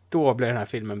då blev den här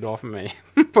filmen bra för mig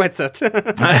på ett sätt.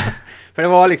 För det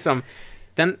var liksom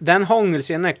den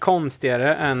hångelscenen är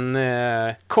konstigare än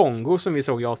Kongo som vi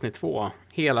såg i avsnitt 2.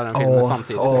 Hela den filmen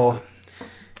samtidigt.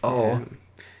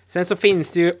 Sen så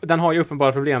finns det ju, den har ju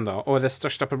uppenbara problem då. Och det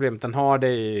största problemet den har, det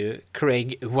är ju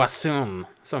Craig Wasson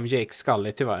som Jake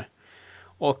Scully tyvärr.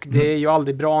 Och det är ju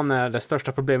aldrig bra när det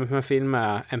största problemet med en film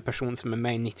är en person som är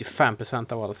med i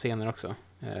 95% av alla scener också.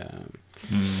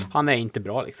 Han är inte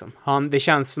bra liksom. Det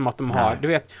känns som att de har, du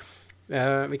vet,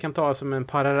 vi kan ta som en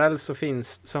parallell så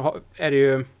är det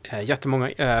ju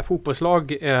jättemånga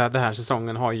fotbollslag den här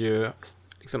säsongen har ju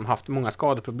liksom haft många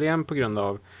skadeproblem på grund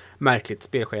av märkligt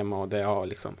spelschema och det har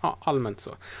liksom allmänt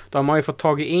så. Då har man ju fått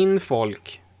tagit in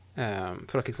folk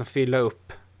för att liksom fylla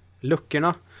upp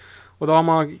luckorna. Och då har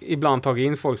man ibland tagit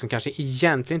in folk som kanske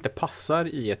egentligen inte passar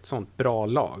i ett sånt bra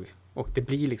lag. Och det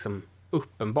blir liksom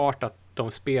uppenbart att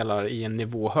de spelar i en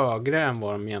nivå högre än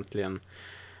vad de egentligen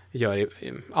gör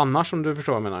annars, om du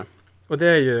förstår vad jag menar. Och det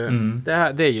är ju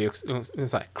det är ju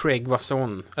så här, Craig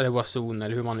Wasson eller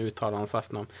hur man uttalar hans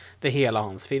efternamn. Det är hela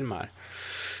hans film här.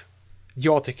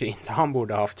 Jag tycker inte han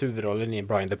borde ha haft huvudrollen i en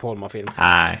Brian De Palma-film.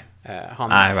 Nej.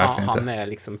 Han är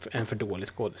liksom en för dålig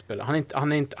skådespelare.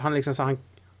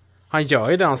 Han gör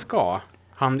ju det han ska.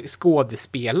 Han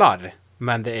skådespelar.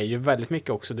 Men det är ju väldigt mycket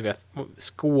också, du vet,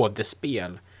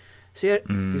 skådespel.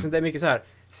 Liksom det är mycket så här.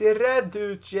 Ser rädd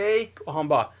ut, Jake. Och han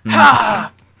bara, ha!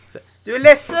 Du är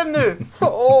ledsen nu!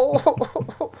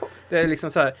 Det är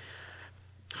liksom så här.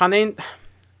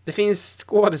 Det finns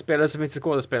skådespelare som finns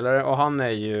skådespelare. Och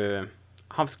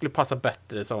han skulle passa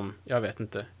bättre som, jag vet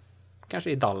inte, kanske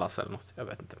i Dallas eller något, jag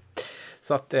vet inte.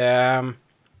 Så att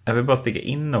jag vill bara sticka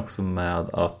in också med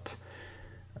att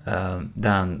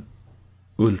den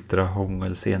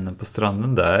ultrahångelscenen på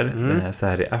stranden där så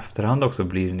här i efterhand också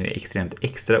blir nu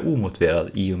extra omotiverad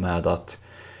i och med att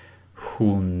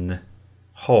hon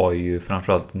har ju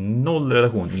framförallt 0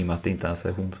 relation i och med att det inte ens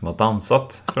är hon som har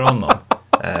dansat för honom.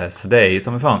 Så det är ju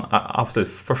ta mig fan absolut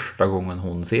första gången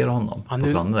hon ser honom på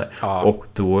stranden där. Ja. Och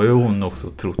då är hon också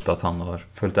trott att han har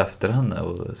följt efter henne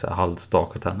och så här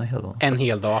halvstakat henne hela dagen. En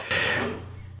hel dag.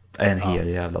 En hel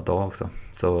jävla dag också.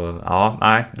 Så ja,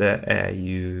 nej, det är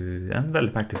ju en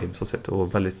väldigt märklig film så sett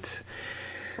och väldigt...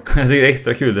 Jag tycker det är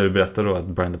extra kul när du berättar då att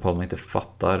Brian De Palma inte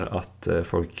fattar att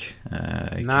folk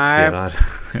kritiserar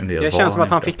en del. Det känns som att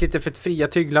han fick lite för fria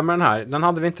tyglar med den här. Den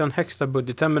hade väl inte den högsta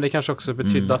budgeten, men det kanske också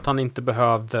betydde att han inte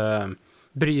behövde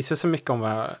bry sig så mycket om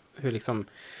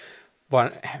vad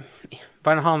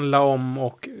den handlade om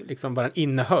och liksom vad den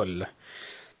innehöll.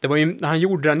 Det var ju, han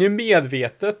gjorde den ju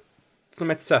medvetet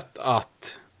som ett sätt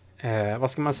att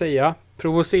vad ska man säga?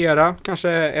 Provocera,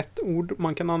 kanske ett ord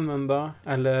man kan använda,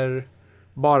 eller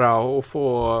bara att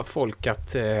få folk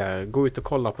att gå ut och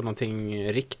kolla på någonting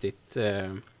riktigt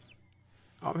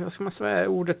vad ska man säga,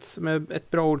 ordet med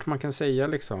ett bra ord man kan säga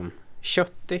liksom,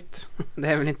 köttigt. Det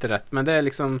är väl inte rätt, men det är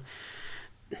liksom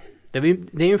det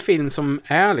är ju en film som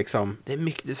är liksom, det är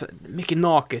mycket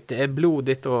naket, det är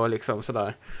blodigt och liksom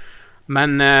sådär.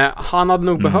 Men han hade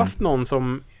nog behövt någon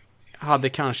som hade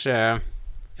kanske,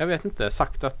 jag vet inte,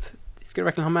 sagt att ska du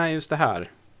verkligen ha med just det här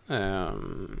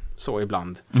så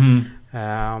ibland.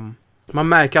 Man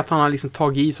märker att han har liksom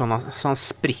tagit i så han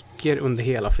spricker under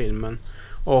hela filmen.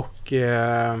 Och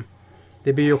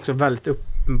det blir ju också väldigt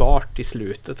uppenbart i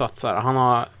slutet att så här, han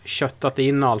har köttat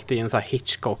in allt i en så här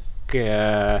Hitchcock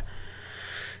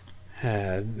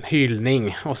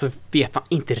hyllning, och så vet han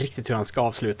inte riktigt hur han ska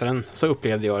avsluta den. Så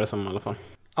upplevde jag det som i alla fall.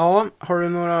 Ja, har du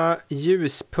några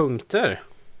ljuspunkter?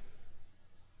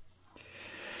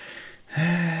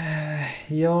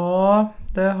 Ja,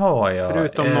 det har jag.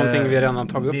 Förutom någonting vi redan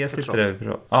tagit upp förstås.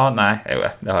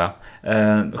 Det har jag.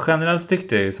 Generellt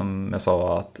tyckte jag ju, som jag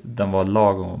sa, att den var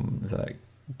lagom så här,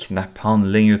 knäpp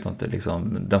handling, utan att det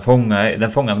liksom, den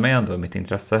fångade mig ändå i mitt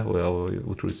intresse, och jag var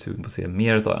otroligt sugen på att se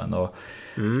mer av den. Och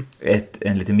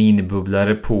en lite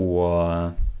minibubblare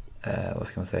på vad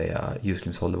ska man säga,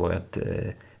 Ljusglimshåll var ju att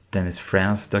Dennis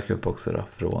Franz dök upp också då,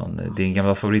 från din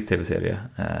gamla favorit-tv-serie.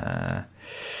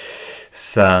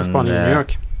 Sen Spanien, New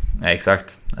York.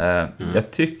 Exakt.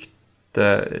 Jag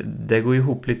tyckte det går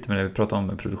ihop lite med det vi pratade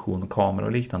om produktion och kamera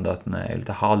och liknande, att den är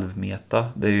lite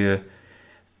halvmeta. Det är ju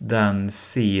den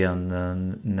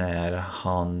scenen när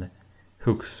han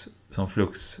Hux som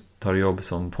Flux tar jobb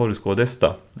som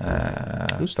porrskådista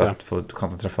för att få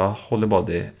chansen att träffa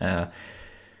Hollybody,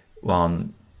 och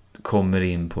han kommer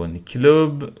in på en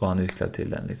klubb och han är utklädd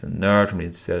till en liten nörd som blir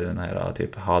intresserad i den här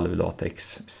typ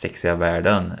halvlatex sexiga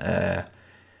världen,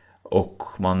 och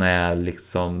man är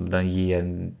liksom, den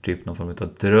ger typ någon form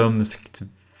av drömskt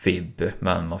vibb,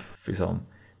 men man liksom,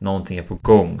 någonting är på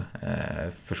gång,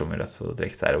 förstår man rätt så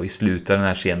direkt här. Och i slutet av den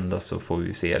här scenen då, så får vi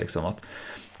ju se liksom att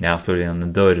när han slår in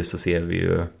en dörr så ser vi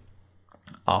ju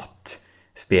att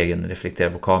spegeln reflekterar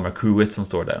på kameracrewet som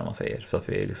står där, om man säger. Så att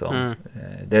vi liksom,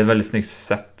 det är ett väldigt snyggt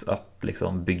sätt att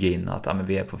liksom bygga in att men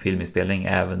vi är på filminspelning,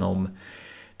 även om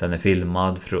den är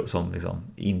filmad som liksom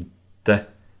inte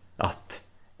att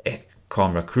ett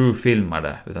kameracrew filmar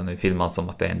det, utan det är filmat som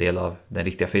att det är en del av den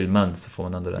riktiga filmen, så får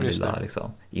man ändå den lilla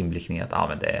liksom, inblickningen att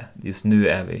men det är, just nu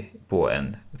är vi på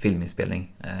en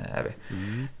filminspelning. Är vi.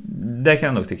 Det kan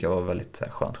jag nog tycka var väldigt så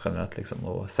här, skönt generellt liksom,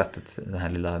 och sättet, den här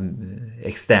lilla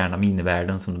externa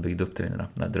minivärlden som de byggde upp till den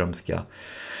här drömska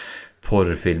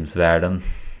porrfilmsvärlden.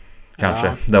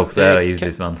 Kanske. Det också är det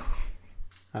givetvis, men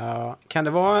kan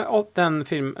det vara den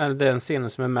film eller den scenen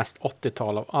som är mest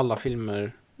 80-tal av alla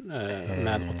filmer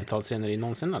med 80-talsscener i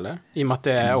någonsin, eller? I och med att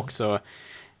det är också,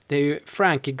 det är ju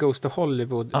Frankie Goes to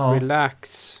Hollywood,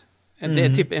 Relax. Det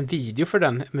är typ en video för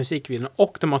den musikvideon,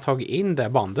 och de har tagit in det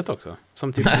bandet också,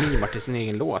 som typ mimar till sin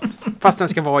egen låt, fast den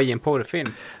ska vara i en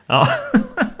porrfilm.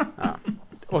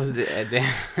 Och så det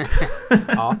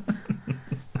ja.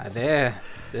 Det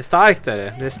är starkt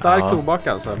där. Det är starkt tobak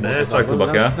alltså. Det är starkt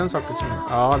tobak, ja. Den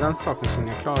saken som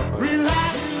jag är klar för.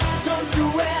 Relax, don't do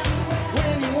it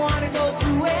when you wanna go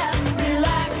to it.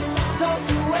 Relax, don't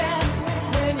do it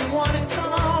when you wanna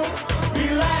come.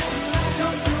 Relax,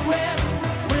 don't do it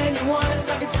when you wanna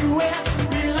suck it to it.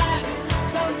 Relax,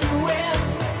 don't do it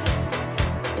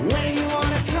when you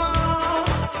wanna come.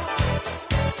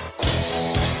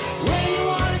 When you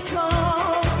wanna come.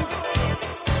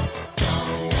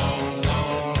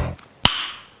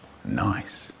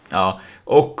 Nice. Ja,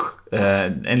 och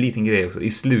en liten grej också i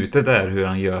slutet där, hur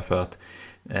han gör för att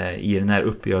i den här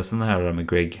uppgörelsen här med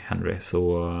Greg Henry,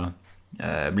 så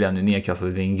blir han ju nedkastad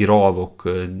i en grav och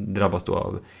drabbas då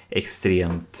av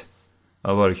extremt,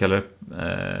 vad du kallar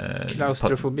det?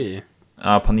 Klaustrofobi.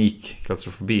 Panik,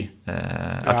 klaustrofobi.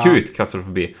 Akut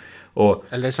klaustrofobi. Och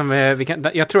eller som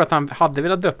jag tror att han hade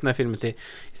velat döpa den här filmen till,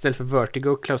 istället för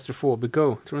Vertigo,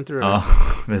 Claustrofobigo. Tror inte du det? Ja,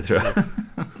 det tror jag.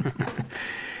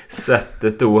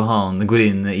 Sättet då han går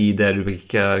in i där du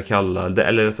brukar kalla det,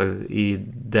 eller i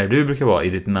där du brukar vara i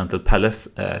ditt mental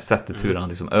palace, sättet hur han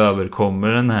liksom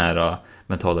överkommer den här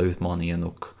mentala utmaningen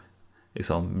och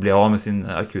liksom blir av med sin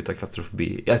akuta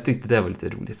klaustrofobi. Jag tyckte det var lite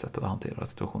roligt sätt att hantera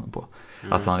situationen på.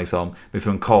 Att han liksom, vi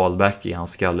får en callback i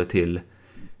hans skalle till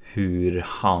hur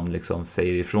han liksom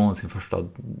säger ifrån sin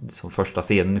första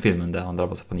scenen i filmen där han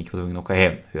drabbas av panik och tvungen att åka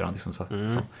hem. Hur han liksom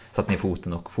satt ner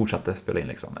foten och fortsatte spela in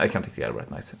liksom. Jag kan tycka det var rätt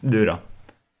nice. Du då?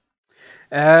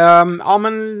 Ja,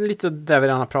 men lite där vi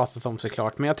redan har pratat om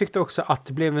såklart. Men jag tyckte också att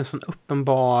det blev en sån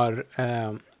uppenbar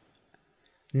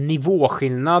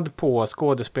nivåskillnad på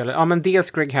skådespelare. Ja, men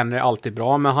dels Greg Henry är alltid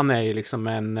bra, men han är ju liksom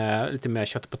en lite mer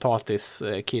kött och potatis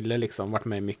kille liksom, varit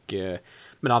med mycket,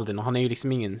 men aldrig han är ju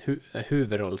liksom ingen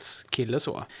huvudrollskille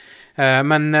så.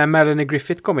 Men när Melanie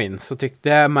Griffith kom in så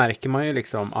där märker man ju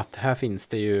liksom att här finns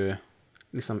det ju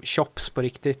liksom chops på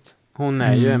riktigt. Hon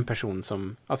är ju en person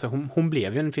som, alltså hon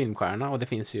blev ju en filmstjärna och det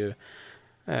finns ju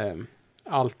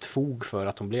allt fog för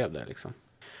att hon blev det liksom.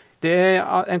 Det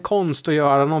är en konst att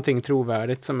göra någonting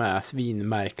trovärdigt som är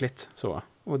svinmärkligt så.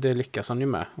 Och det lyckas hon ju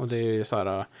med. Och det är ju så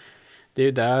här, det är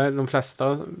ju där de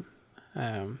flesta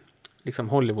liksom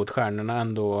Hollywoodstjärnorna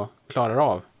ändå klarar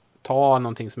av. Ta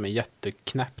någonting som är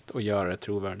jätteknäppt och göra det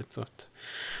trovärdigt. Så att,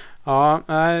 ja,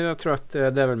 jag tror att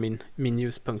det är väl min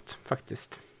ljuspunkt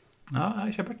faktiskt. Ja,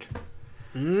 köpert.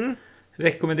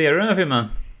 Rekommenderar du den här filmen?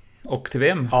 Och till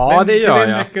vem? Ja, det gör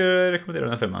jag. Rekommenderar du den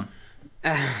här filmen?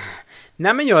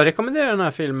 Nej, men jag rekommenderar den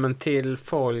här filmen till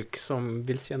folk som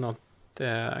vill se något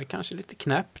kanske lite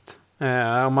knäppt.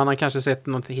 Om man har kanske sett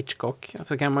något Hitchcock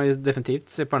så kan man ju definitivt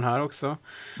se på den här också.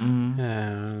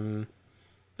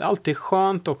 Det är alltid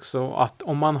skönt också att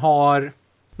om man har...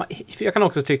 Jag kan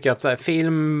också tycka att så här,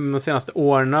 film de senaste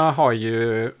åren har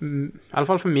ju, i alla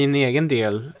fall för min egen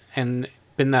del, en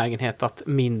benägenhet att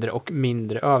mindre och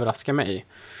mindre överraska mig.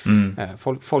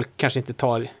 Folk kanske inte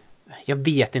tar... Jag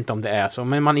vet inte om det är så,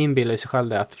 men man inbillar sig själv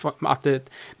det att det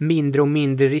mindre och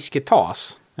mindre risker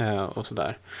tas och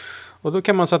sådär. Och då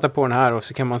kan man sätta på den här och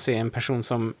så kan man se en person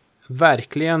som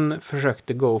verkligen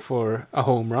försökte go for a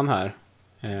home run här.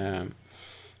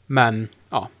 Men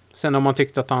ja, sen om man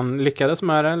tyckte att han lyckades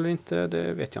med det eller inte,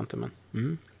 det vet jag inte. Men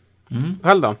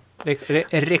själv då?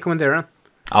 Rekommenderar den?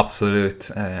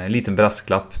 Absolut. En liten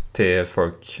brasklapp till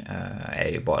folk är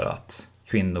ju bara att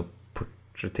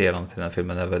kvinnoporträtterande till den här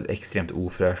filmen är väl extremt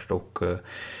ofräscht och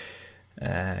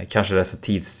kanske det är så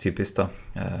tidstypiskt då.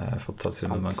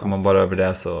 Men kommer man bara över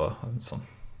det så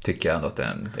tycker jag ändå att det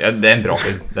är en bra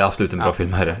film. Det är absolut en bra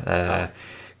film här.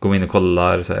 Går man in och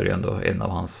kollar så är det ju ändå en av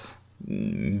hans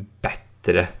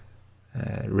bättre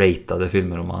ratade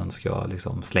filmer om man ska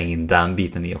liksom slänga in den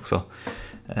biten i också.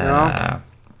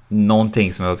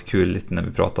 Någonting som har varit kul lite när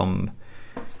vi pratar om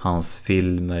hans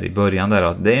filmer i början där,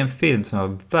 att det är en film som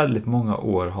jag väldigt många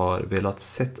år har velat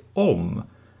sett om,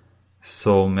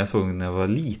 som jag såg när jag var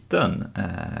liten,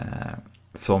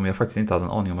 som jag faktiskt inte hade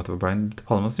en aning om att det var Brian De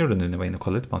Palma som gjorde nu när jag var inne och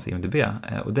kollade på hans IMDb,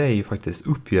 och det är ju faktiskt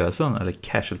Uppgörelsen eller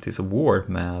Casualties of War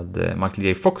med Michael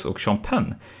J. Fox och Sean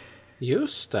Penn.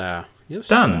 Just det.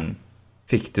 Den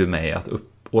fick du mig att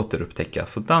återupptäcka,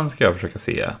 så den ska jag försöka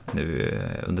se nu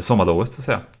under sommarlovet så att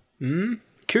säga.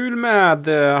 Kul med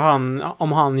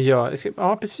om han gör,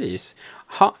 ja precis,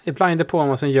 Brian De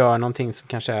Palma som gör någonting som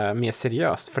kanske är mer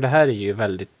seriöst, för det här är ju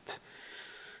väldigt,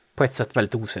 på ett sätt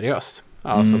väldigt oseriöst.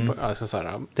 Alltså så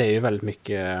här, det är ju väldigt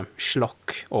mycket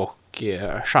schlock och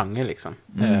genre liksom.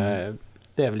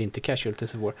 Det är väl inte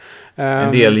Casualties of War.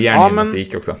 En del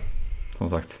hjärngymnastik också, som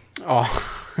sagt. Ja.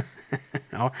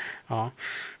 ja.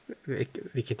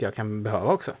 Vilket jag kan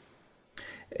behöva också.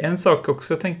 En sak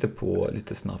också jag tänkte på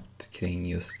lite snabbt kring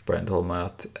just Brian De Palma är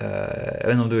att jag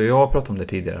vet inte om du och jag har pratat om det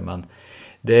tidigare, men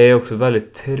det är också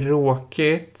väldigt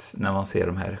tråkigt när man ser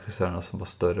de här regissörerna som var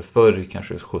större förr,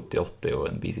 kanske 70-80 och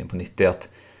en bit in på 90, att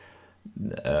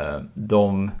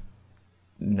de,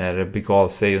 när det begav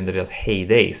sig under deras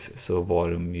heydays, så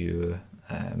var de ju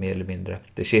mer eller mindre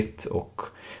the shit och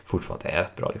fortfarande är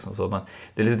rätt bra liksom så, men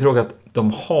det är lite tråkigt att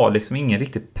de har liksom ingen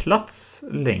riktig plats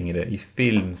längre i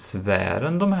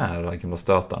filmsfären, de här gamla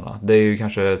stötarna. Det är ju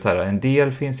kanske så här, en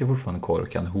del finns ju fortfarande kvar och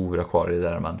kan hora kvar i det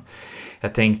där, men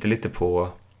jag tänkte lite på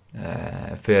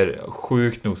för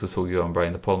sjukt nog så såg jag en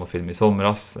Brian De Palma-film i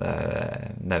somras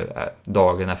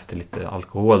dagen efter lite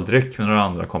alkoholdryck med några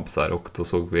andra kompisar, och då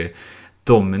såg vi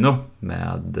Domino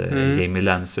med Jamie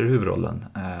Lannister i huvudrollen.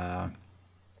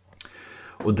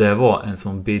 Och det var en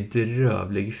sån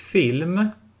bedrövlig film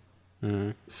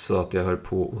så att jag höll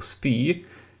på att spy.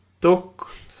 Dock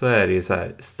så är det ju så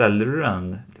här, ställer du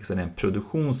den liksom en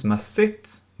produktionsmässigt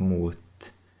mot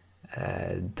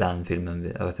den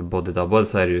filmen, jag vet inte, Body Double,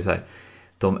 så är det ju så här,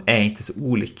 de är inte så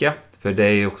olika, för det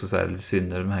är ju också så här lite synd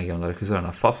när de här gamla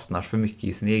regissörerna fastnar för mycket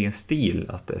i sin egen stil,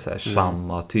 att det är så här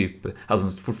samma typ,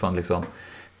 alltså fortfarande liksom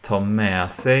ta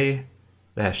med sig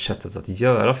det här sättet att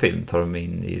göra film, tar de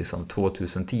in i liksom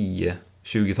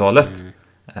 2010-20-talet.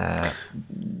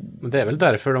 Det är väl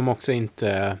därför de också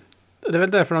inte, det är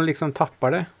väl därför de liksom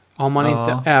tappar det. Om man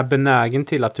inte är benägen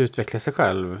till att utveckla sig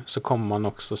själv, så kommer man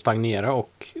också stagnera,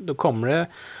 och då kommer det,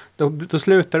 då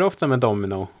slutar det ofta med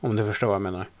Domino, om du förstår vad jag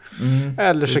menar.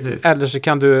 Eller så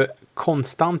kan du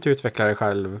konstant utveckla dig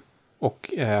själv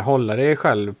och hålla dig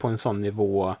själv på en sån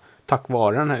nivå tack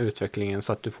vare den här utvecklingen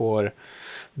så att du får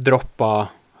droppa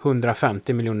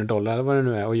 $150 miljoner eller vad det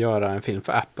nu är och göra en film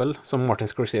för Apple som Martin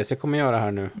Scorsese kommer göra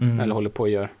här nu eller håller på att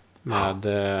göra med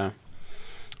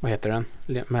vad heter den?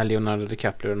 Med Leonardo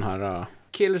DiCaprio, den här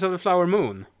Killers of the Flower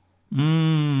Moon.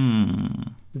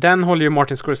 Den håller ju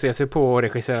Martin Scorsese på att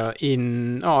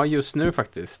regissera just nu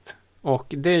faktiskt. Och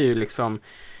det är ju liksom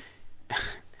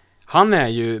han är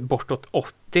ju bortåt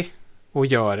 80 och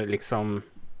gör liksom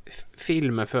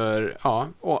filmer för,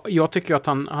 och jag tycker att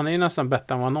han är nästan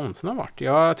bättre än vad han någonsin har varit.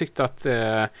 Jag tyckte att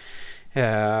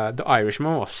The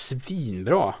Irishman var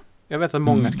svinbra. Jag vet att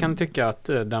många kan tycka att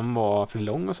den var för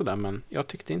lång och sådär, men jag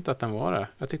tyckte inte att den var det.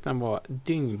 Jag tyckte den var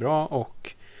dyngbra,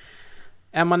 och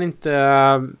är man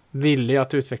inte villig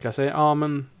att utveckla sig,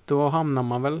 men då hamnar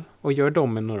man väl och gör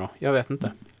domino då. Jag vet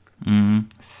inte.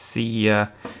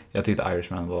 Jag tyckte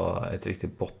Irishman var ett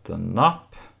riktigt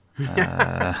bottennapp.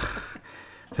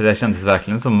 För det kändes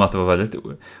verkligen som att det var väldigt...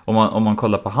 Om man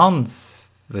kollar på hans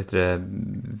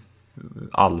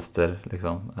alster,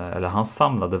 liksom, eller hans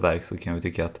samlade verk, så kan vi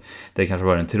tycka att det kanske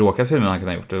var den tråkigaste filmen han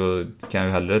kunde ha gjort. Då kan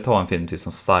vi hellre ta en film till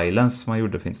som Silence som han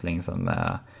gjorde finns länge sedan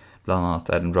med bland annat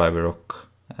Adam Driver och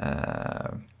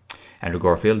Andrew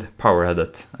Garfield,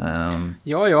 Powerheadet.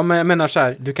 Ja, men jag menar så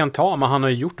här, du kan ta, men han har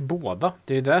ju gjort båda.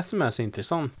 Det är det som är så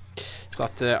intressant. Så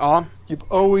att, You've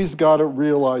always got to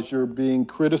realize you're being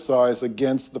criticized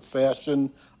against the fashion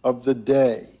of the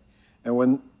day.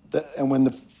 And when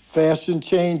the fashion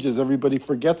changes, everybody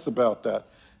forgets about that.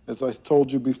 As I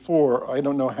told you before, I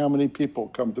don't know how many people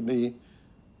come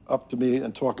up to me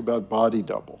and talk about body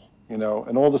double,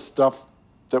 and all the stuff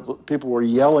that people were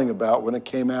yelling about when it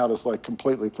came out is like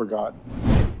completely forgotten.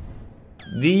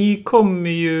 Vi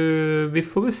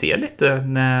får väl se lite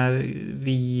när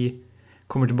vi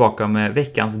kommer tillbaka med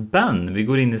veckans band. Vi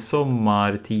går in i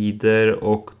sommartider,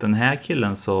 och den här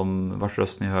killen som vars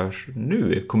röst ni hörs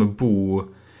nu kommer bo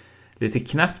lite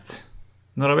knäppt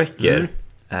några veckor.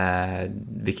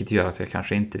 Vilket gör att jag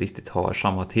kanske inte riktigt har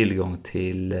samma tillgång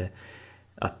till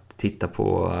att titta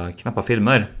på knappa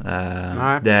filmer.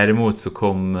 Däremot så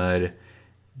kommer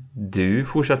du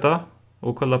fortsätta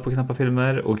och kolla på knappa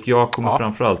filmer, och jag kommer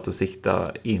framförallt att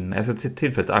sikta in. Jag ska till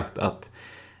tillfället att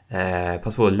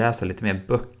passa på att läsa lite mer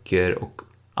böcker och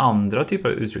andra typer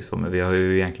av uttrycksformer. Vi har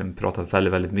ju egentligen pratat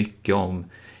väldigt, väldigt mycket om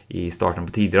i starten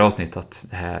på tidigare avsnitt att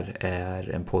det här är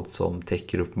en podd som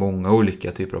täcker upp många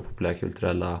olika typer av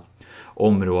populärkulturella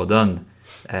områden.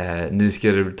 Nu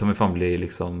ska det ta mig fan bli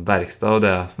liksom verkstad av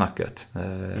det snacket.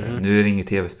 Nu är det inget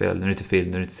tv-spel, nu är det inte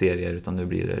film, nu är det inte serier, utan nu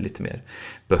blir det lite mer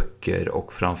böcker,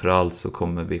 och framförallt så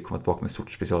kommer vi komma tillbaka med ett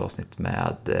stort specialavsnitt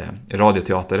med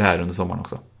radioteater här under sommaren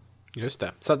också. Just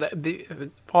det. Så att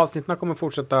avsnitten kommer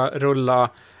fortsätta rulla.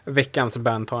 Veckans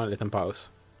band tar en liten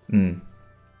paus.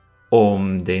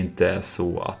 Om det inte är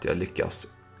så att jag lyckas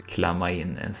klämma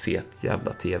in en fet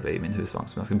jävla tv i min husvagn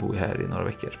som jag ska bo i här i några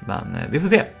veckor. Men vi får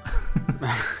se.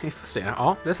 Vi får se.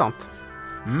 Ja, det är sant.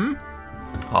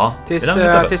 Ja,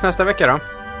 tills nästa vecka då.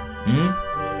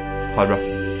 Ha det bra.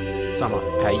 Samma.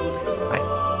 Hej. Hej.